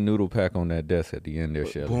ramen noodle pack on that desk at the end there,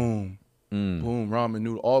 Shelly. Boom. Boom. Ramen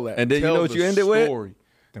noodle. All that. And then you know what you ended with?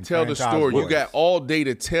 Tell the story. Boys. You got all day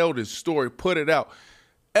to tell the story. Put it out.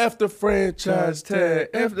 F the franchise tag.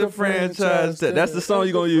 F the franchise tag. That's the song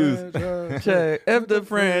you're going to use. Check. F the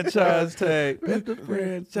franchise tag. F the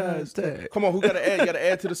franchise tag. Come on, who got to add? You got to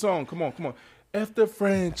add to the song. Come on. F the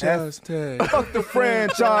franchise tag. Fuck the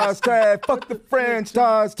franchise tag. Fuck the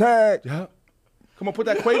franchise tag. Yeah. Come on, put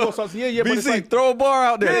that Quavo song. Yeah. But BC, it's like, throw a bar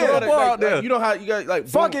out there. Throw a bar out there. You know how you got like.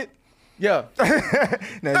 Fuck boom. it. Yeah.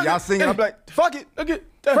 Now y'all singing. I'm like, fuck it. Okay.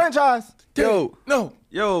 Franchise. Yo. No.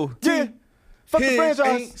 Yo. Yeah. Fuck the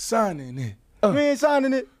franchise. Ain't signing it. We ain't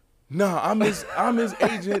signing it. Nah, I'm his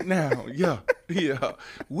agent now. Yeah.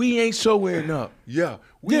 We ain't showing up. Yeah.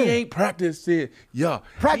 We ain't practicing. Yeah.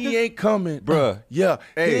 He ain't coming. Bruh. Yeah.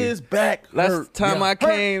 Hey. His back hurt. Last time I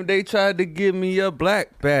came, they tried to give me a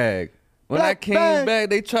black bag. When I came back,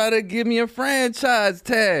 they tried to give me a franchise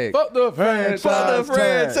tag. Fuck the franchise tag. Fuck the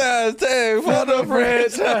franchise tag. Fuck the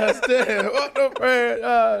franchise tag. Fuck the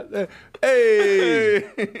franchise tag. Hey.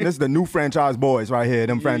 This is the new franchise boys right here.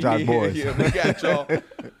 Them franchise boys. Yeah, we got y'all.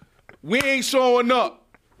 We ain't showing up.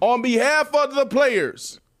 On behalf of the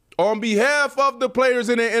players in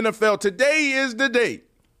the NFL, today is the day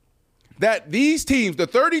that these teams, the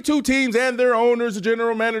 32 teams and their owners,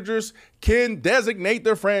 general managers, can designate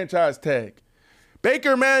their franchise tag.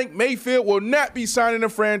 Baker Mayfield will not be signing a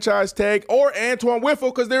franchise tag, or Antoine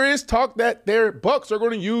Winfield, because there is talk that their Bucs are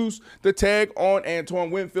going to use the tag on Antoine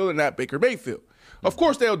Winfield and not Baker Mayfield. Of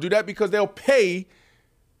course they'll do that because they'll pay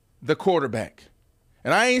the quarterback.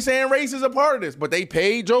 And I ain't saying race is a part of this, but they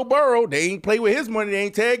paid Joe Burrow. They ain't play with his money. They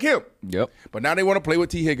ain't tag him. Yep. But now they want to play with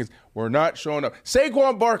T. Higgins. We're not showing up.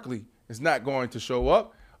 Saquon Barkley is not going to show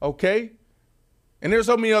up, okay? And there's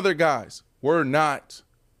so many other guys. We're not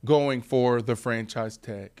going for the franchise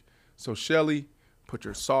tag. So, Shelly, put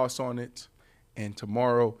your sauce on it. And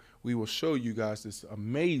tomorrow we will show you guys this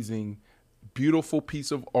amazing, beautiful piece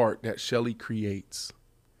of art that Shelly creates.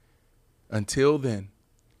 Until then,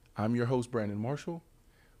 I'm your host, Brandon Marshall.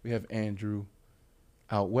 We have Andrew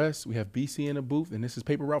out west. We have BC in the booth. And this is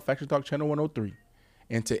Paper Route Factory Talk Channel 103.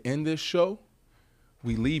 And to end this show,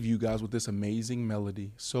 we leave you guys with this amazing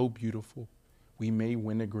melody. So beautiful. We may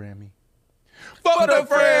win a Grammy. Fuck the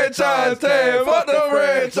franchise tag. Fuck the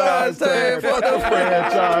franchise tag. Fuck the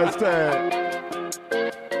franchise tag.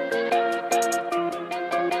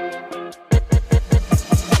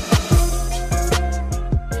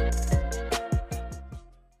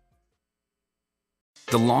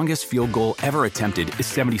 The longest field goal ever attempted is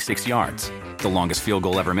 76 yards. The longest field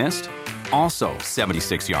goal ever missed? Also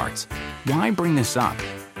 76 yards. Why bring this up?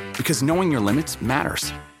 Because knowing your limits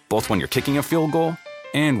matters, both when you're kicking a field goal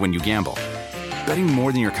and when you gamble. Betting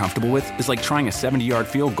more than you're comfortable with is like trying a 70-yard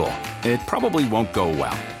field goal. It probably won't go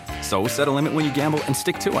well. So set a limit when you gamble and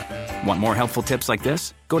stick to it. Want more helpful tips like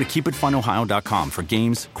this? Go to keepitfunohio.com for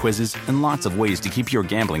games, quizzes, and lots of ways to keep your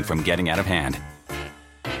gambling from getting out of hand.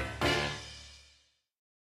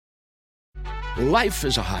 Life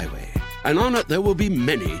is a highway, and on it there will be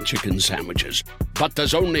many chicken sandwiches. But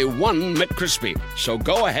there's only one McCrispy. So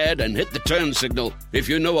go ahead and hit the turn signal if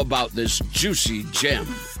you know about this juicy gem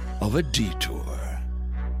of a detour.